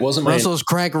wasn't Russell's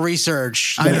crack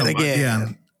research. I know,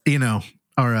 again. Yeah,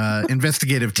 our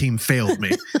investigative team failed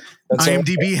me.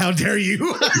 IMDb, how dare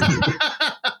you?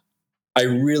 I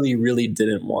really, really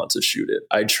didn't want to shoot it.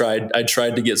 I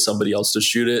tried to get somebody else to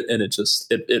shoot it, and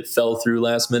it fell through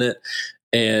last minute.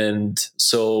 And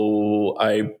so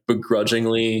I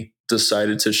begrudgingly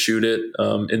decided to shoot it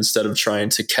instead of trying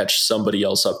to catch somebody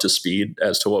else up to speed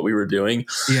as to what we were doing.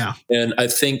 Yeah. And I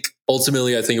think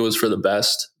ultimately it was for the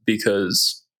best,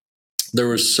 because there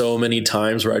were so many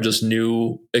times where I just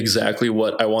knew exactly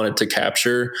what I wanted to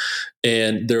capture,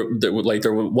 and there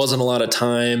wasn't a lot of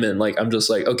time, and like I'm just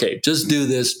like, okay, just do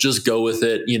this, just go with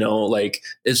it, like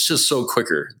it's just so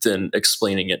quicker than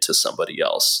explaining it to somebody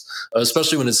else,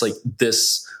 especially when it's like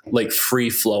this like free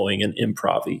flowing and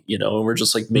improv-y, and we're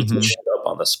just like making shit up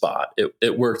on the spot.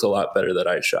 It worked a lot better that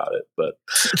I shot it. But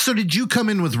so did you come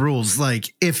in with rules?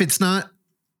 Like, if it's not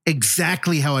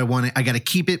exactly how I want it, I got to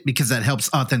keep it because that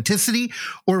helps authenticity?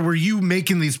 Or were you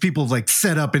making these people like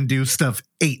set up and do stuff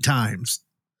 8 times?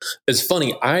 It's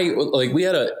funny. We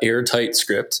had an airtight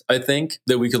script, I think,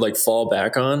 that we could like fall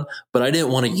back on, but I didn't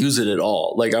want to use it at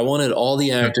all. Like, I wanted all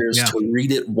the actors to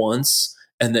read it once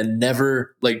and then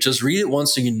never, like, just read it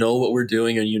once so you know what we're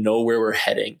doing and you know where we're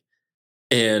heading,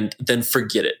 and then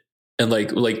forget it. And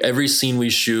like every scene we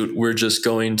shoot, we're just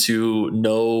going to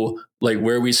know like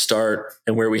where we start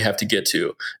and where we have to get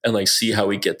to, and like see how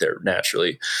we get there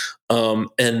naturally.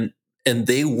 And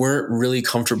they weren't really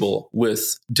comfortable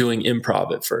with doing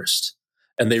improv at first,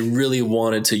 and they really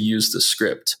wanted to use the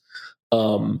script.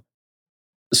 So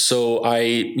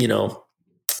I,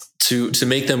 to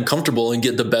make them comfortable and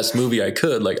get the best movie I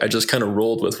could, like I just kind of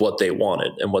rolled with what they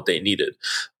wanted and what they needed.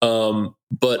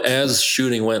 But as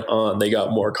shooting went on, they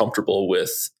got more comfortable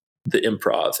with the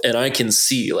improv, and I can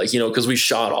see, like, because we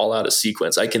shot all out of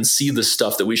sequence, I can see the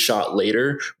stuff that we shot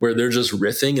later where they're just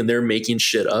riffing and they're making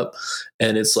shit up,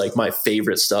 and it's like my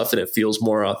favorite stuff, and it feels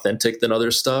more authentic than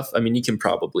other stuff. I mean, you can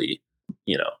probably,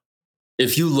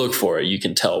 if you look for it, you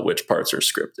can tell which parts are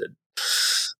scripted.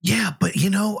 Yeah, but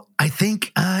I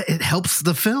think it helps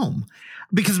the film,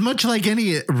 because much like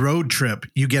any road trip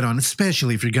you get on,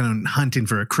 especially if you're going hunting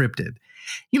for a cryptid,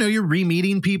 you're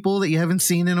re-meeting people that you haven't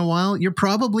seen in a while. You're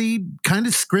probably kind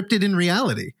of scripted in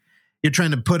reality. You're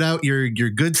trying to put out your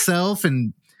good self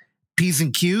and P's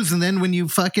and Q's. And then when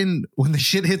the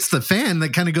shit hits the fan,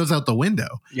 that kind of goes out the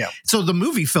window. Yeah. So the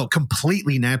movie felt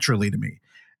completely naturally to me.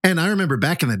 And I remember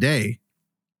back in the day,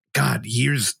 God,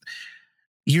 years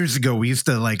ago, we used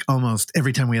to like almost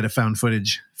every time we had a found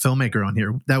footage filmmaker on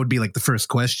here, that would be like the first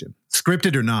question,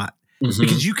 scripted or not,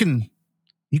 because you can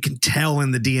tell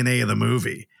in the DNA of the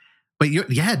movie. But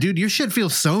dude, your shit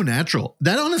feels so natural.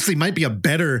 That honestly might be a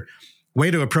better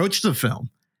way to approach the film.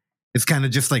 It's kind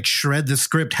of just like shred the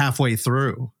script halfway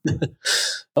through.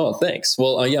 Oh, thanks.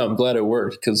 Well, yeah, I'm glad it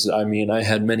worked, because I mean, I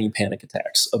had many panic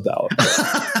attacks about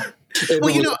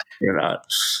well, or not.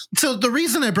 So the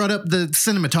reason I brought up the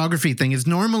cinematography thing is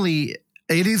normally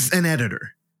it is an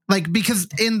editor. Like, because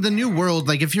in the new world,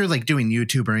 like if you're like doing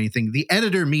YouTube or anything, the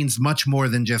editor means much more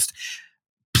than just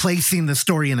placing the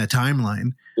story in a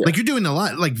timeline. Yeah. Like, you're doing a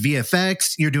lot like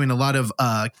VFX, you're doing a lot of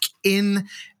in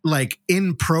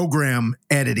program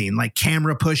editing, like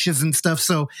camera pushes and stuff.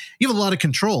 So you have a lot of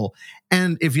control.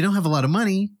 And if you don't have a lot of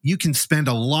money, you can spend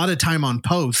a lot of time on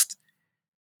post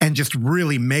and just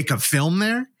really make a film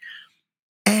there.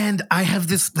 And I have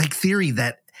this like theory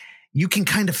that you can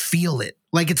kind of feel it.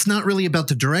 Like, it's not really about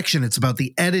the direction, it's about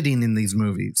the editing in these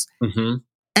movies.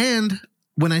 And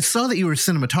when I saw that you were a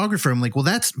cinematographer, I'm like, well,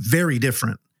 that's very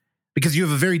different, because you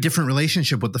have a very different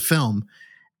relationship with the film.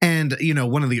 And,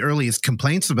 one of the earliest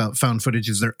complaints about found footage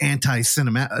is they're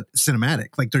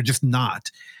anti-cinematic. Like, they're just not.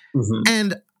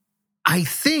 And I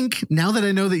think now that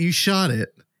I know that you shot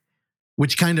it,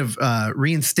 which kind of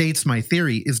reinstates my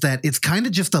theory, is that it's kind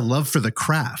of just a love for the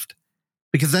craft,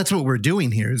 because that's what we're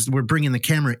doing here, is we're bringing the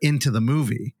camera into the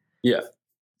movie. Yeah.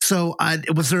 So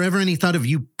was there ever any thought of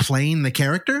you playing the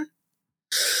character?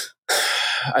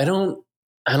 I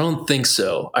don't think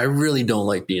so. I really don't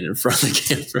like being in front of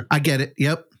the camera. I get it.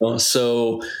 Yep.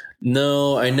 So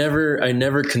no, I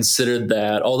never considered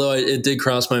that. Although it did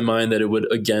cross my mind that it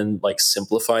would, again, like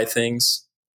simplify things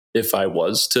if I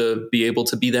was to be able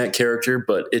to be that character,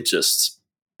 but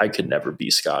I could never be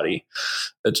Scotty.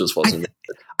 It just wasn't.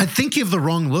 I think you have the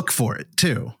wrong look for it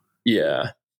too.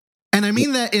 Yeah. And I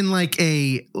mean that in like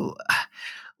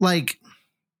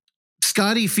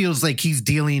Scotty feels like he's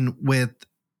dealing with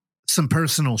some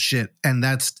personal shit, and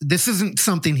this isn't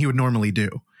something he would normally do.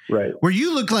 Right. Where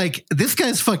you look like this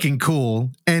guy's fucking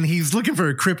cool and he's looking for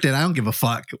a cryptid. I don't give a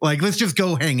fuck. Like, let's just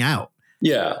go hang out.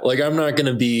 Yeah, like I'm not going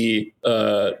to be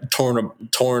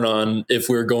torn on if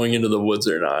we're going into the woods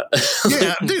or not.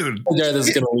 Yeah, dude. The guy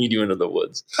that's going to lead you into the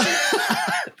woods.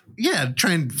 Yeah,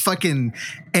 try and fucking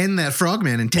end that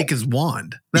frogman and take his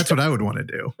wand. That's what I would want to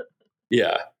do.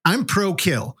 Yeah. I'm pro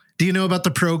kill. Do you know about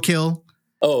the pro kill?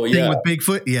 Oh, yeah. Thing with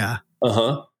Bigfoot? Yeah.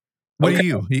 Uh-huh. What are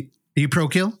you? Are you pro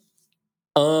kill?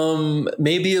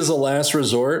 Maybe as a last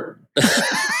resort.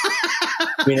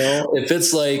 If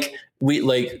it's like we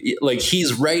like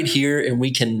he's right here and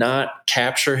we cannot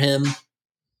capture him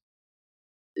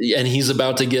and he's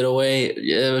about to get away,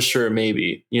 yeah, sure,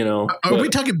 maybe. Are we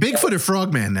talking Bigfoot or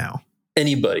Frogman now?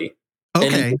 Anybody.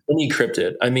 Okay. Any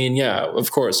cryptid. I mean, yeah,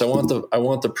 of course. I want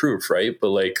the proof, right? But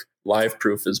like live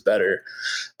proof is better.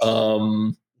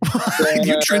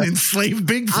 You're trying to enslave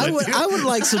Bigfoot. I would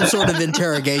like some sort of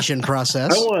interrogation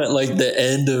process. I want like the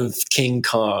end of King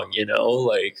Kong,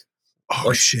 like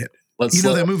shit. Let's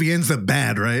that movie ends up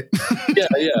bad, right?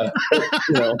 Yeah.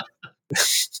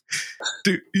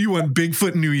 Dude, you want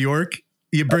Bigfoot in New York?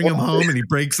 You bring him home and he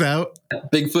breaks out.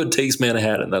 Bigfoot takes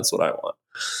Manhattan. That's what I want.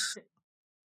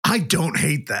 I don't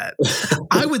hate that.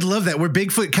 I would love that, where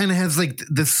Bigfoot kind of has like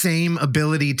the same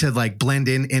ability to like blend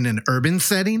in an urban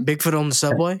setting. Bigfoot on the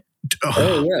subway.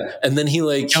 Oh yeah, and then he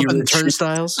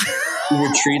turnstiles. He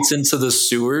retreats into the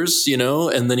sewers,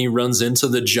 and then he runs into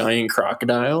the giant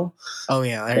crocodile. Oh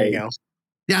yeah, there you go.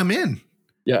 Yeah, I'm in.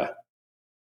 Yeah.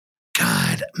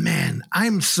 God, man,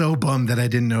 I'm so bummed that I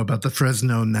didn't know about the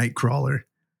Fresno Nightcrawler.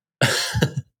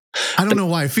 I don't know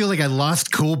why. I feel like I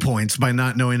lost cool points by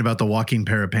not knowing about the walking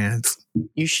pair of pants.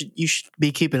 You should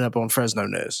be keeping up on Fresno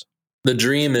news. The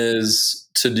dream is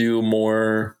to do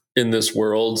more in this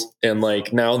world, and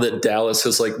like now that Dallas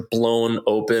has like blown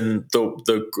open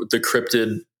the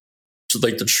cryptid,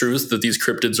 like the truth that these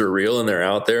cryptids are real and they're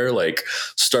out there, like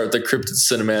start the cryptid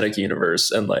cinematic universe,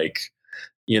 and like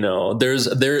there's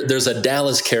a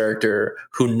Dallas character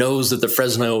who knows that the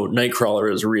Fresno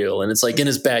Nightcrawler is real, and it's like in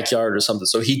his backyard or something.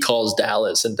 So he calls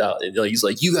Dallas, and he's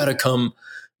like, "You got to come,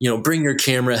 bring your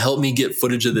camera, help me get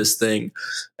footage of this thing."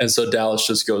 And so Dallas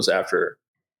just goes after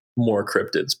more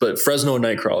cryptids, but Fresno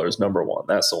Nightcrawler is number one.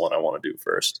 That's the one I want to do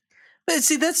first. But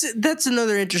see, that's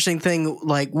another interesting thing,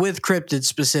 like with cryptids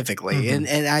specifically, Mm-hmm.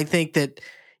 and I think that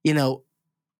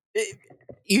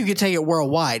you could take it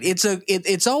worldwide.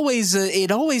 It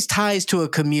always ties to a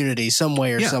community some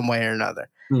way or another.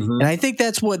 Mm-hmm. And I think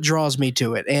that's what draws me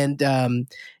to it. And,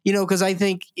 because I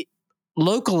think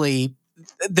locally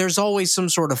there's always some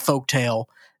sort of folktale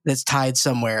that's tied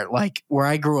somewhere. Like where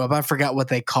I grew up, I forgot what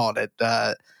they called it.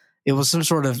 It was some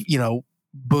sort of,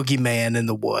 boogeyman in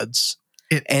the woods.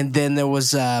 And then there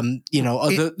was, the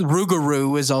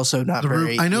Rougarou is also not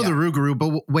very. I know the Rougarou,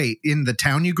 but wait, in the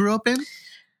town you grew up in?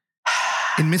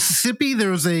 In Mississippi, there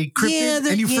was a cryptid,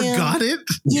 and you forgot it?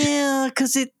 Yeah,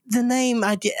 because the name,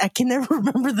 I can never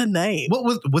remember the name.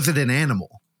 What was it an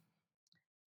animal?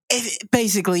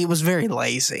 Basically, it was very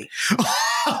lazy.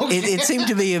 Okay. It seemed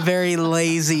to be a very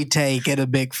lazy take at a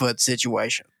Bigfoot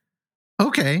situation.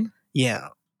 Okay. Yeah.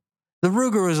 The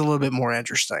Ruger was a little bit more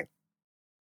interesting.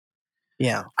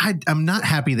 Yeah. I'm not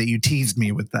happy that you teased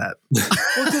me with that.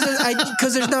 Well,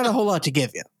 because there's not a whole lot to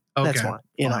give you. Okay. That's why.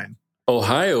 Fine.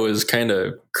 Ohio is kind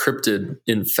of cryptid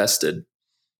infested.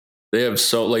 They have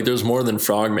there's more than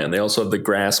Frogman. They also have the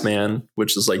Grassman,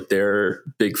 which is like their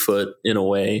Bigfoot in a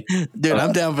way. Dude,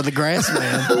 I'm down for the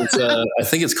Grassman. I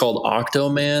think it's called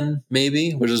Octoman,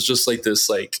 maybe, which is just like this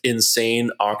like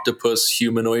insane octopus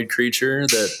humanoid creature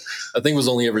that I think was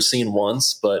only ever seen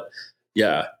once. But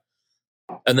yeah.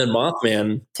 And then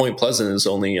Mothman, Point Pleasant, is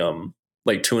only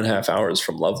like 2.5 hours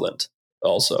from Loveland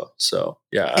also. So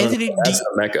yeah, Anthony, that's a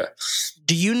mecca.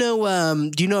 Do you know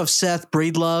of Seth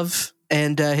Breedlove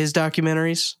and his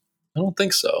documentaries? I don't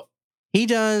think so. He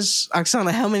does.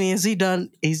 Oksana, how many has he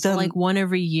done? He's done like one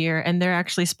every year, and they're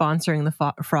actually sponsoring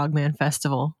the Frogman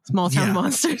Festival. Small Town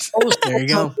Monsters. Oh, there you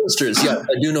go. Monsters. Yeah,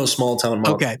 I do know Small Town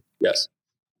Monsters. Okay. Yes.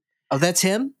 Oh, that's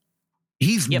him?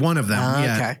 He's one of them.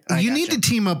 Yeah. Okay. You need to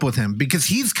team up with him because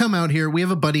he's come out here. We have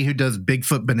a buddy who does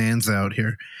Bigfoot Bonanza out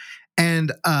here.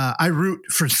 And I root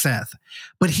for Seth.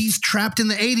 But he's trapped in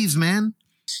the 80s, man.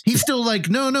 He's still like,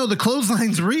 no, the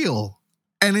clothesline's real.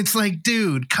 And it's like,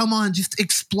 dude, come on, just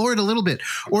explore it a little bit.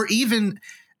 Or even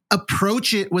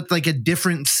approach it with like a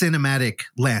different cinematic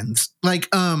lens. Like,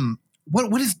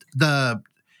 what is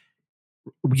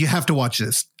you have to watch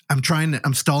this.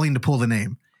 I'm stalling to pull the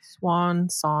name. Swan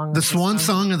Song. The Swan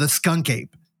Song of the Skunk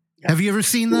Ape. Have you ever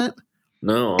seen that?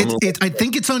 No. I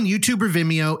think it's on YouTube or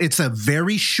Vimeo. It's a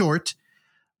very short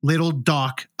little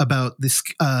doc about this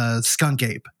skunk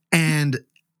ape. And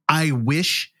I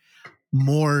wish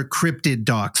more cryptid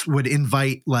docs would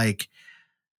invite like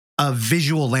a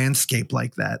visual landscape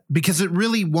like that, because it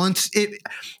really wants it.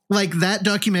 Like that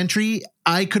documentary,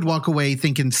 I could walk away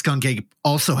thinking skunk ape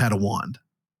also had a wand.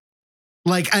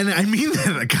 Like, and I mean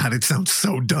that. God, it sounds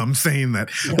so dumb saying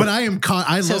that, but I am.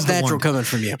 I love the natural wand. coming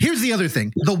from you. Here's the other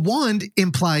thing: the wand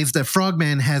implies that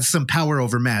Frogman has some power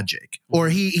over magic, or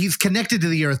he's connected to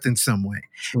the earth in some way.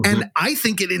 Mm-hmm. And I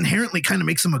think it inherently kind of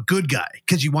makes him a good guy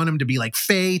because you want him to be like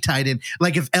Fae tied in.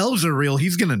 Like if elves are real,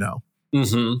 he's gonna know,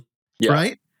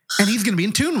 right? And he's gonna be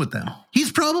in tune with them.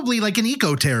 He's probably like an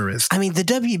eco-terrorist. I mean, the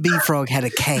WB frog had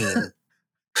a cane.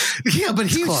 Yeah, but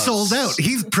he's sold out.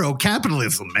 He's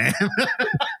pro-capitalism, man.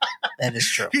 That is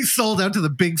true. He's sold out to the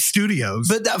big studios.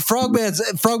 But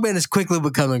Frogman is quickly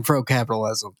becoming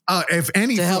pro-capitalism If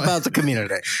any to help out the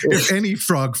community. If any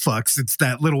frog fucks, it's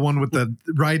that little one with the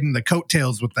riding the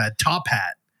coattails with that top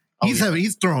hat.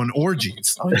 He's throwing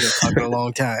orgies. Oh, you're fucking a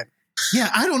long time.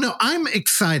 Yeah, I don't know. I'm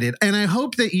excited, and I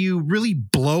hope that you really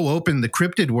blow open the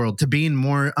cryptid world to being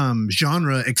more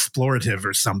genre explorative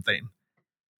or something.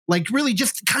 Like really,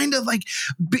 just kind of like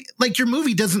your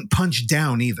movie doesn't punch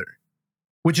down either,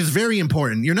 which is very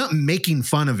important. You're not making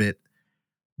fun of it,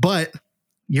 but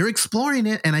you're exploring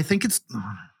it, and I think it's.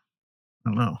 I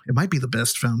don't know. It might be the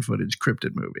best found footage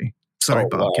cryptid movie. Sorry,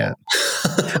 Bobcat.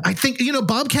 Wow. I think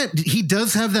Bobcat. He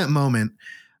does have that moment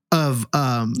of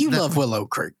love Willow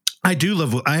Creek. I do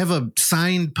love. I have a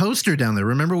signed poster down there.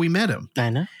 Remember, we met him.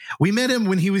 I know. We met him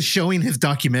when he was showing his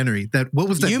documentary. What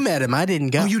was that? You met him. I didn't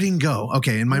go. Oh, you didn't go.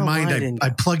 Okay, in my mind,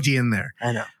 I plugged you in there.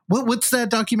 I know. What's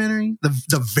that documentary?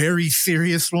 The very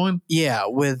serious one. Yeah,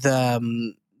 with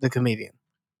the comedian.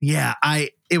 Yeah,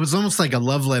 it was almost like a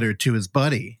love letter to his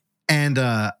buddy, and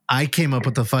I came up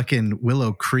with the fucking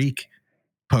Willow Creek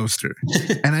poster,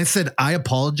 and I said, I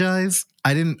apologize.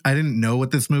 I didn't know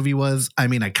what this movie was. I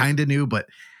mean, I kind of knew, but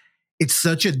it's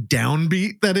such a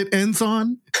downbeat that it ends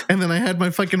on. And then I had my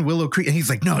fucking Willow Creek, and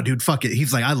he's like, no, dude, fuck it.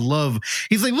 He's like,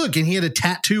 he's like, look, and he had a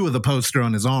tattoo of the poster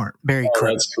on his arm. Very cool.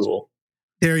 That's cool.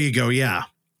 There you go. Yeah.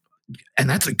 And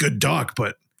that's a good doc,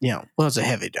 but yeah, well, it's a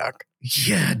heavy doc.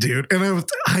 Yeah, dude. And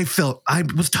I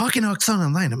was talking to Oksana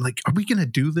online. I'm like, are we going to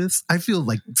do this? I feel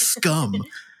like scum.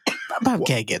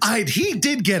 Bobcat gets it. He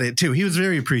did get it too. He was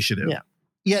very appreciative. Yeah.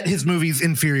 Yet his movie's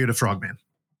inferior to Frogman.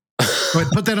 But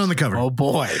put that on the cover. Oh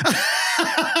boy.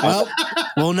 Well,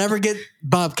 we'll never get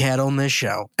Bobcat on this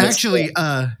show. Actually,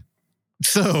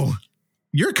 so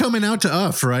you're coming out to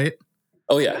us, right?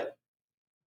 Oh yeah.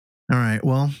 All right.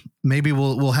 Well, maybe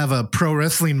we'll have a pro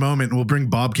wrestling moment and we'll bring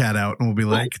Bobcat out and we'll be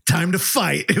like, time to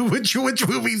fight. Which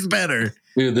movie's better?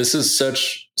 Dude, this is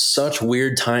such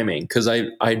weird timing because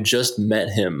I just met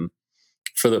him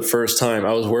for the first time.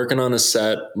 I was working on a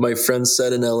set, my friend's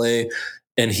set in LA,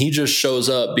 and he just shows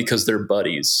up because they're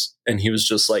buddies. And he was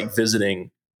just like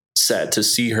visiting set to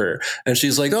see her. And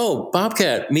she's like, oh,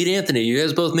 Bobcat, meet Anthony. You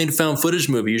guys both made a found footage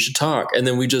movie. You should talk. And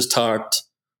then we just talked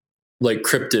like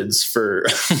cryptids for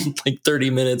like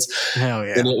 30 minutes. Hell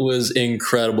yeah. And it was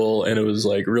incredible. And it was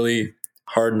like really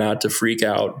hard not to freak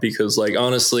out because like,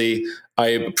 honestly,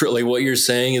 what you're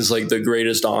saying is like the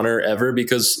greatest honor ever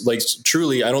because like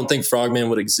truly, I don't think Frogman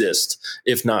would exist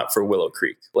if not for Willow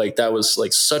Creek. Like that was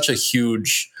like such a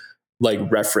huge like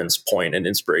reference point and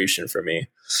inspiration for me.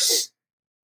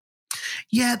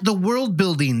 Yeah. The world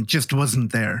building just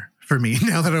wasn't there for me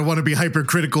now that I want to be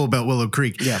hypercritical about Willow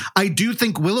Creek. Yeah. I do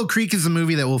think Willow Creek is a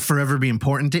movie that will forever be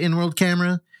important to In-World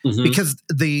Camera because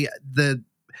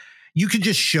you could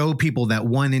just show people that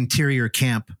one interior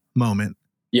camp moment.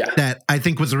 Yeah. That I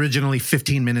think was originally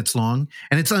 15 minutes long,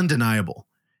 and it's undeniable.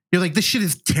 You're like, this shit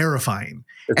is terrifying.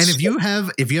 And if you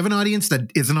have an audience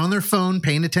that isn't on their phone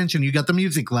paying attention, you got the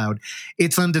music loud,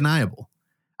 it's undeniable.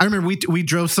 I remember we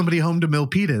drove somebody home to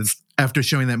Milpitas after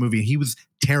showing that movie. He was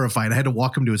terrified. I had to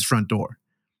walk him to his front door.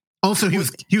 Also, he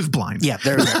was blind. Yeah,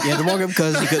 there you had to walk him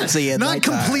because he couldn't see it. Not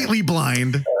completely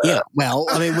blind. Yeah, well,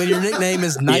 I mean, when your nickname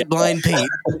is Night Blind Pete.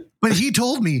 But he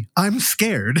told me, I'm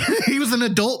scared. He was an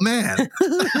adult man.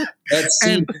 That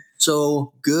scene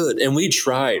so good. And we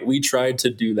tried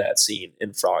to do that scene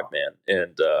in Frogman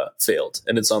and failed.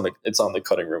 And it's on the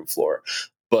cutting room floor.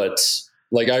 But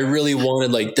like I really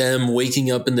wanted like them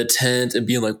waking up in the tent and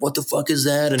being like, what the fuck is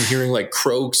that? And hearing like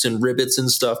croaks and ribbits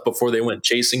and stuff before they went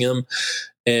chasing him.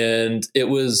 And it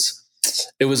was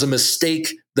a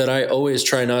mistake that I always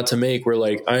try not to make where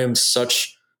like I am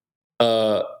such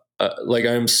a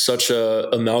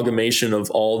amalgamation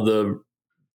of all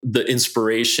the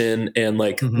inspiration and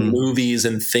like movies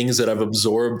and things that I've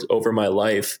absorbed over my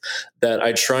life that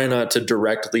I try not to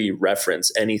directly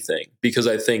reference anything because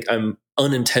I think I'm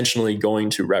unintentionally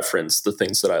going to reference the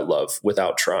things that I love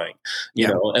without trying, you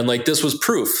know? And like, this was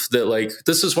proof that like,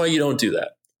 this is why you don't do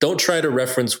that. Don't try to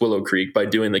reference Willow Creek by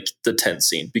doing the tent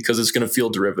scene because it's going to feel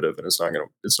derivative and it's not going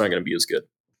to be as good.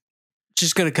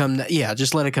 Just going to come. Yeah.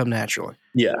 Just let it come naturally.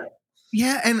 Yeah.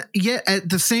 Yeah. And yet at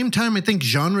the same time, I think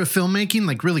genre filmmaking,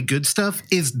 like really good stuff,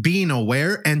 is being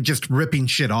aware and just ripping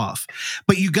shit off.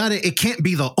 But it can't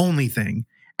be the only thing.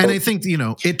 And I think,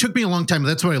 it took me a long time.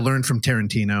 That's what I learned from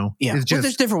Tarantino. Yeah. But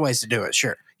there's different ways to do it.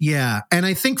 Sure. Yeah. And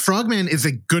I think Frogman is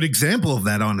a good example of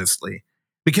that, honestly,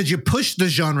 because you push the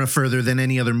genre further than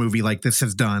any other movie like this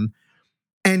has done.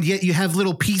 And yet you have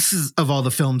little pieces of all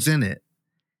the films in it.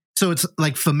 So it's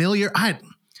like familiar.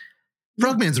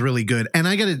 Frogman's really good. And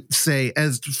I got to say,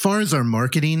 as far as our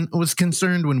marketing was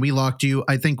concerned, when we locked you,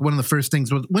 I think one of the first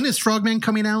things was, when is Frogman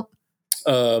coming out?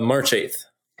 March 8th.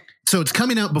 So it's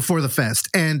coming out before the fest.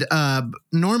 And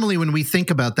normally when we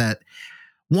think about that,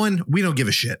 one, we don't give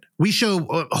a shit. We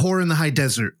show Horror in the High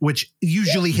Desert, which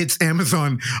usually hits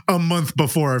Amazon a month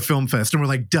before our film fest. And we're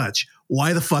like, Dutch,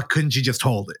 why the fuck couldn't you just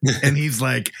hold it? And he's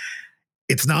like,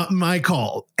 it's not my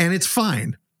call. And it's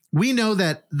fine. We know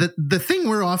that the thing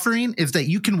we're offering is that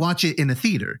you can watch it in a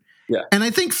theater. Yeah. And I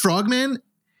think Frogman,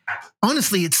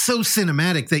 honestly, it's so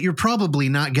cinematic that you're probably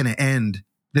not going to end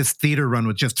this theater run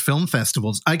with just film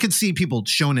festivals. I could see people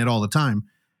showing it all the time.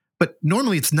 But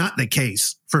normally it's not the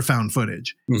case for found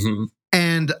footage. Mm-hmm.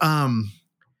 And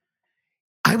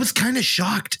I was kind of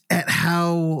shocked at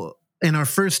how in our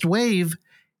first wave,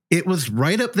 it was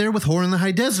right up there with Horror in the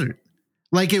High Desert.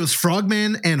 Like it was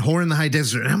Frogman and Horror in the High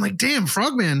Desert. And I'm like, damn,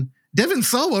 Frogman, Devin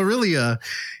Sawa really,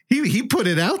 he put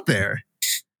it out there.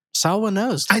 Sawa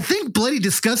knows. I think Bloody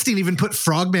Disgusting even put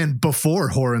Frogman before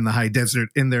Horror in the High Desert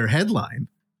in their headline.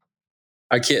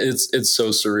 I can't. It's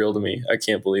so surreal to me. I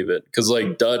can't believe it because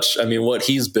like Dutch. I mean, what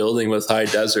he's building with High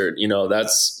Desert,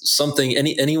 that's something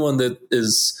anyone that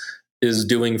is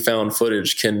doing found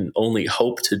footage can only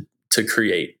hope to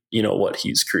create. What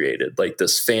he's created, like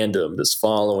this fandom, this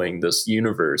following, this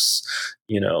universe,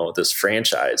 this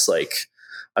franchise. Like,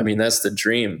 I mean, that's the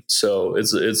dream. So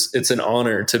it's an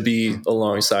honor to be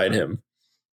alongside him.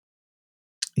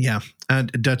 Yeah,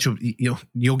 Dutch,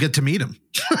 you'll get to meet him.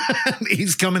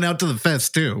 He's coming out to the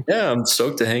fest too. Yeah, I'm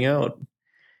stoked to hang out.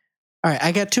 All right,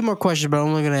 I got two more questions, but I'm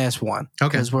only going to ask one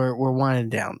because we're winding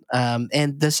down.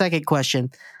 And the second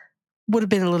question would have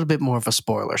been a little bit more of a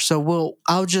spoiler, so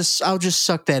I'll just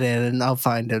suck that in and I'll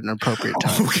find an appropriate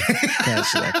time to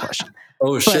answer that question.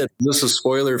 Oh shit! This is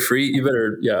spoiler free. You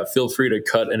better, feel free to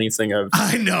cut anything I've.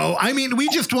 I know. I mean, we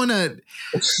just want to.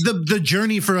 The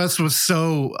journey for us was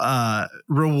so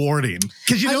rewarding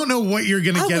because you don't know what you're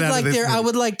going to get out of this. I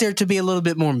would like there to be a little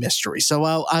bit more mystery, so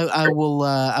I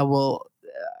will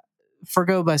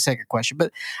forgo my second question.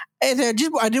 But I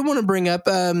did want to bring up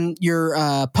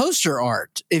your poster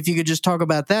art. If you could just talk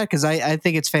about that because I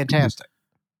think it's fantastic,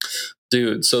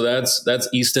 dude. So that's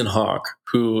Easton Hawk,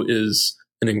 who is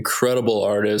an incredible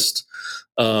artist.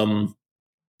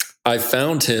 I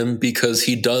found him because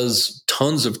he does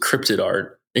tons of cryptid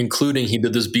art, including he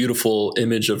did this beautiful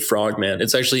image of Frogman.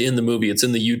 It's actually in the movie. It's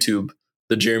in the YouTube,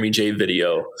 the Jeremy J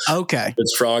video. Okay.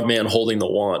 It's Frogman holding the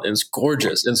wand, and it's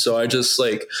gorgeous. And so I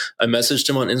messaged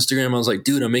him on Instagram. I was like,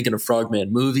 dude, I'm making a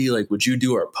Frogman movie. Like, would you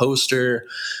do our poster?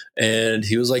 And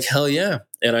he was like, hell yeah.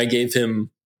 And I gave him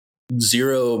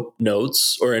zero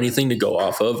notes or anything to go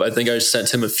off of. I think I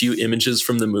sent him a few images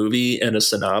from the movie and a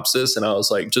synopsis, and I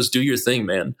was like, just do your thing,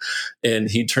 man. And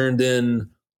he turned in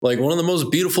like one of the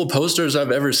most beautiful posters I've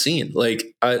ever seen.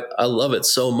 Like I love it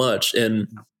so much. And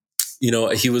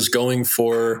he was going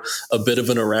for a bit of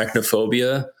an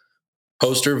arachnophobia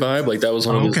poster vibe. Like that was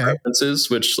one of his references,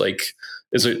 which like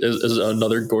is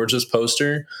another gorgeous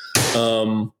poster.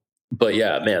 But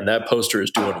yeah, man, that poster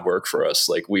is doing work for us.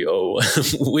 Like we owe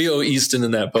Easton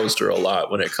in that poster a lot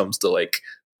when it comes to like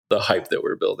the hype that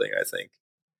we're building, I think.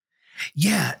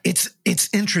 Yeah, it's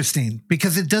interesting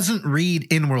because it doesn't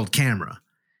read in-world camera.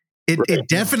 It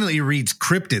definitely reads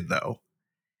cryptid though.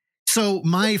 So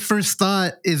my first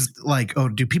thought is like, oh,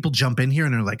 do people jump in here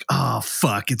and they're like, oh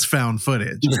fuck, it's found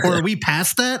footage? Or are we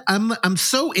past that? I'm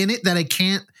so in it that I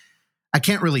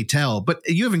can't really tell. But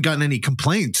you haven't gotten any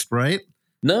complaints, right?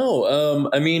 No,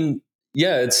 I mean,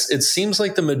 yeah, it seems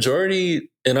like the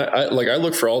majority, and I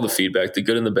look for all the feedback, the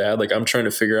good and the bad. Like I'm trying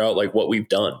to figure out like what we've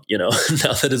done, now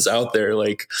that it's out there,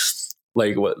 like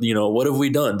what have we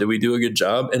done? Did we do a good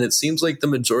job? And it seems like the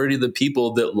majority of the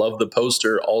people that love the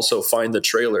poster also find the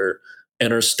trailer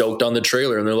and are stoked on the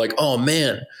trailer. And they're like, oh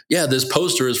man, yeah, this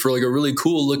poster is for like a really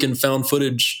cool looking found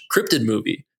footage cryptid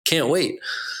movie. Can't wait.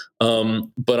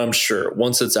 But I'm sure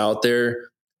once it's out there,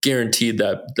 guaranteed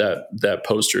that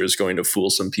poster is going to fool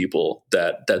some people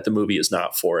that the movie is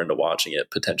not for into watching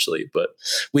it potentially. But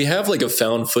we have like a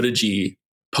found footagey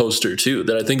poster too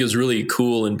that I think is really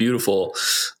cool and beautiful.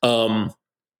 But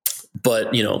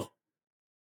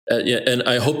and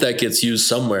I hope that gets used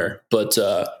somewhere. But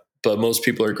most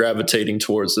people are gravitating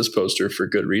towards this poster for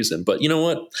good reason. But you know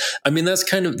what? I mean, that's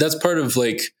part of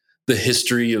like the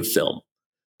history of film,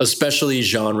 especially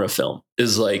genre film,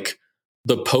 is like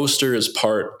the poster is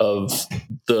part of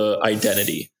the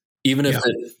identity, even if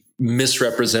it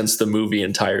misrepresents the movie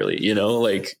entirely,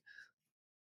 like,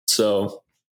 so.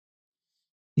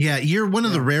 Yeah, you're one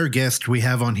of the rare guests we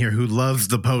have on here who loves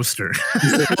the poster.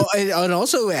 Well, and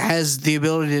also it has the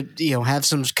ability to have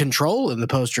some control in the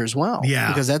poster as well. Yeah,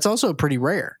 because that's also pretty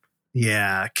rare.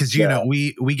 Yeah, because you know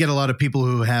we get a lot of people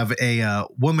who have a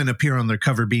woman appear on their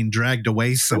cover being dragged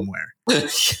away somewhere,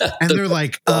 and they're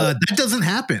like, "That doesn't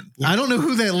happen. I don't know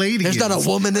who that lady There's is. not a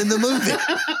woman in the movie."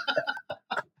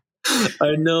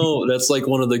 I know that's like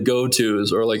one of the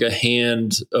go-tos, or like a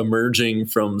hand emerging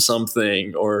from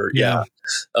something, or no,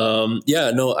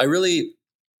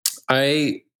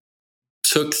 I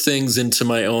took things into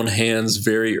my own hands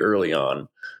very early on,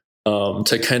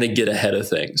 to kind of get ahead of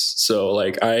things. So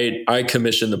like I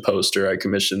commissioned the poster, I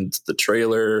commissioned the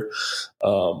trailer, a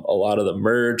lot of the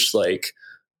merch, like,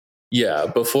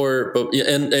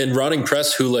 and Rotting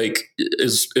Press, who like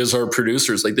is our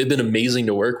producers, like they've been amazing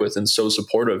to work with and so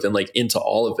supportive and like into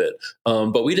all of it.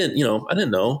 But we didn't, I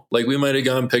didn't know, like we might've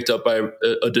gone picked up by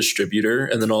a distributor,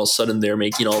 and then all of a sudden they're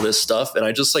making all this stuff. And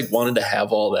I just like wanted to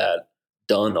have all that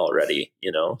done already,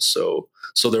 so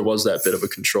there was that bit of a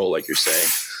control, like you're saying.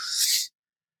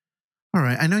 All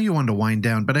right, I know you wanted to wind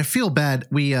down, but I feel bad.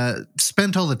 We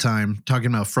spent all the time talking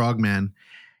about Frogman.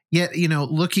 Yet,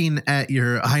 looking at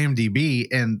your IMDb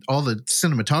and all the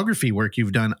cinematography work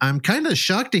you've done, I'm kind of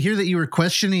shocked to hear that you were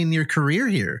questioning your career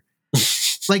here.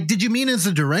 Like, did you mean as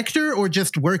a director or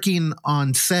just working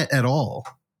on set at all?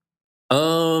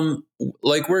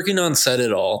 Like working on set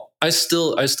at all. I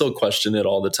still question it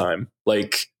all the time.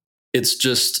 Like, it's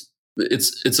just,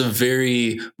 it's a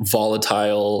very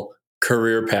volatile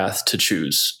career path to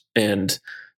choose. And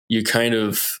you kind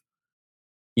of,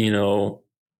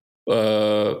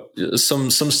 some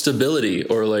stability,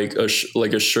 or like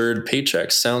assured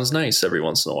paycheck sounds nice every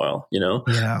once in a while,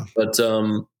 Yeah. But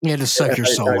you had to suck your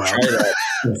soul out.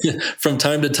 From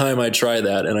time to time I try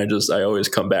that, and I always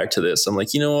come back to this. I'm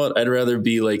like, you know what? I'd rather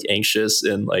be like anxious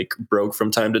and like broke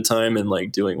from time to time and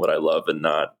like doing what I love, and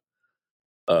not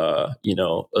a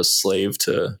slave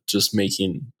to just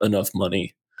making enough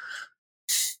money.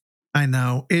 I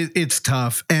know it's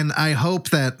tough. And I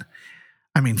hope that,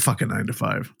 fucking 9 to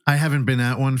 5. I haven't been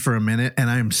at one for a minute, and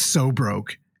I'm so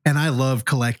broke. And I love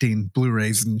collecting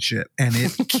Blu-rays and shit, and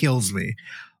it kills me.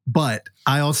 But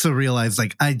I also realize,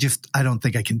 like, I don't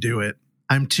think I can do it.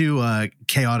 I'm too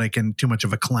chaotic and too much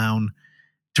of a clown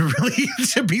to really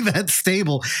to be that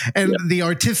stable. And the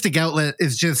artistic outlet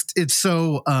is just, it's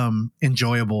so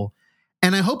enjoyable.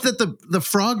 And I hope that the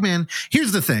Frogman,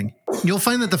 here's the thing. You'll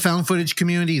find that the found footage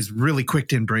community is really quick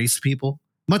to embrace people.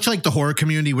 Much like the horror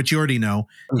community, which you already know.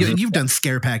 Mm-hmm. You've done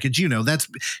Scare Package, that's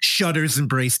Shudder's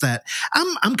embraced that.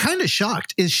 I'm kind of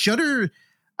shocked. Is Shudder,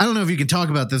 I don't know if you can talk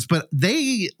about this, but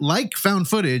they like found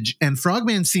footage, and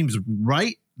Frogman seems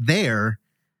right there.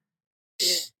 I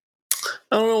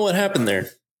don't know what happened there.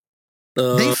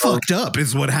 They fucked up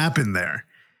is what happened there.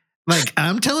 Like,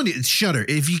 I'm telling you, it's Shudder.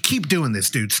 If you keep doing this,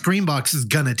 dude, Screambox is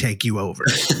gonna take you over.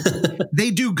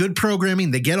 They do good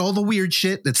programming. They get all the weird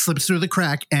shit that slips through the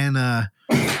crack. And I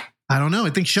don't know. I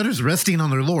think Shudder's resting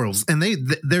on their laurels, and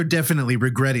they're definitely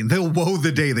regretting. They'll woe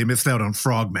the day they missed out on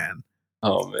Frogman.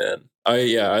 Oh man,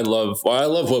 I love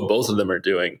what both of them are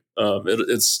doing.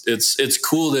 It's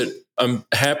cool that I'm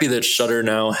happy that Shudder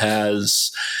now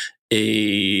has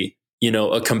a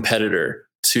competitor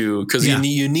to, because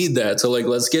you need that to like,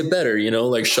 let's get better,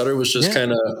 like Shudder was just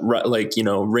kind of like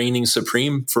reigning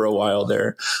supreme for a while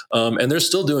there, and they're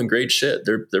still doing great shit.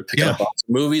 They're picking up awesome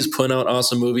movies, putting out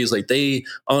awesome movies. Like they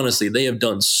have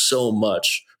done so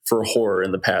much for horror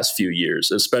in the past few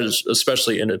years,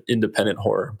 especially in independent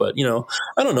horror. But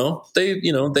I don't know,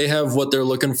 they have what they're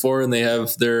looking for, and they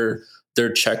have their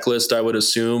checklist, I would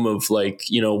assume, of like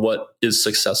what is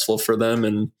successful for them,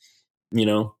 and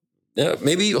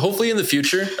maybe hopefully in the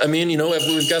future. I mean,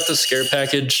 we've got the Scare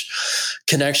Package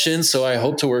connection, so I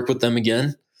hope to work with them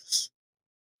again.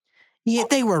 Yeah,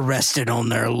 they were rested on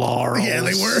their laurels. Yeah,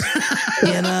 they were.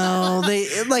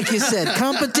 They, like you said,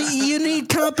 you need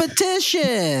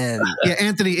competition. Yeah,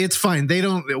 Anthony, it's fine.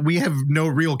 We have no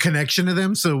real connection to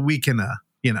them, so we can,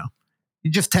 you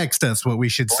just text us what we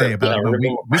should say about it, but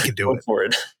we can do it. For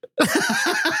it.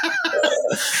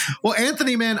 Well,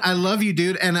 Anthony, man, I love you,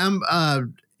 dude. And I'm,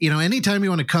 anytime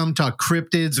you want to come talk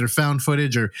cryptids or found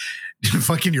footage or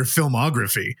fucking your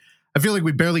filmography, I feel like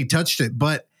we barely touched it,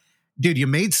 but dude, you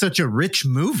made such a rich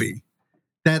movie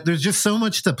that there's just so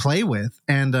much to play with.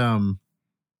 And I'm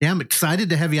excited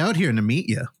to have you out here and to meet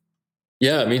you.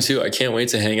 Yeah, me too. I can't wait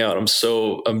to hang out.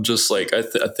 I'm just like, I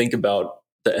think about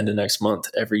the end of next month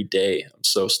every day. I'm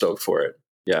so stoked for it.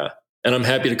 Yeah. And I'm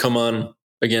happy to come on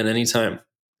again anytime.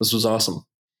 This was awesome.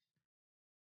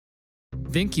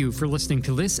 Thank you for listening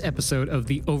to this episode of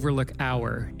the Overlook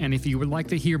Hour. And if you would like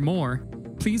to hear more,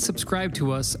 please subscribe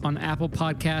to us on Apple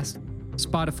Podcast,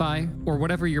 Spotify, or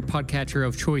whatever your podcatcher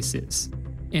of choice is.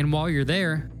 And while you're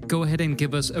there, go ahead and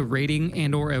give us a rating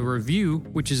and or a review,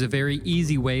 which is a very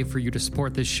easy way for you to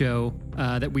support this show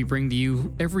that we bring to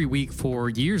you every week for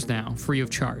years now, free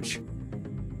of charge.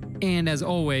 And as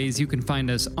always, you can find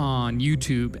us on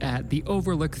YouTube at The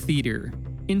Overlook Theater,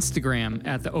 Instagram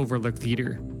at The Overlook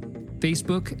Theater,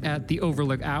 Facebook at The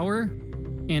Overlook Hour,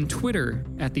 and Twitter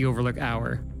at The Overlook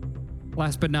Hour.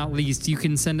 Last but not least, you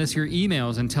can send us your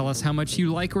emails and tell us how much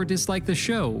you like or dislike the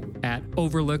show at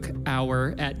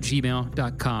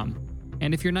overlookhour@gmail.com.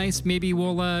 And if you're nice, maybe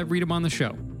we'll read them on the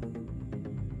show.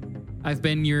 I've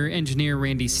been your engineer,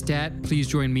 Randy Stat. Please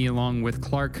join me along with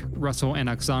Clark, Russell, and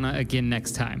Oksana again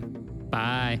next time.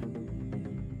 Bye.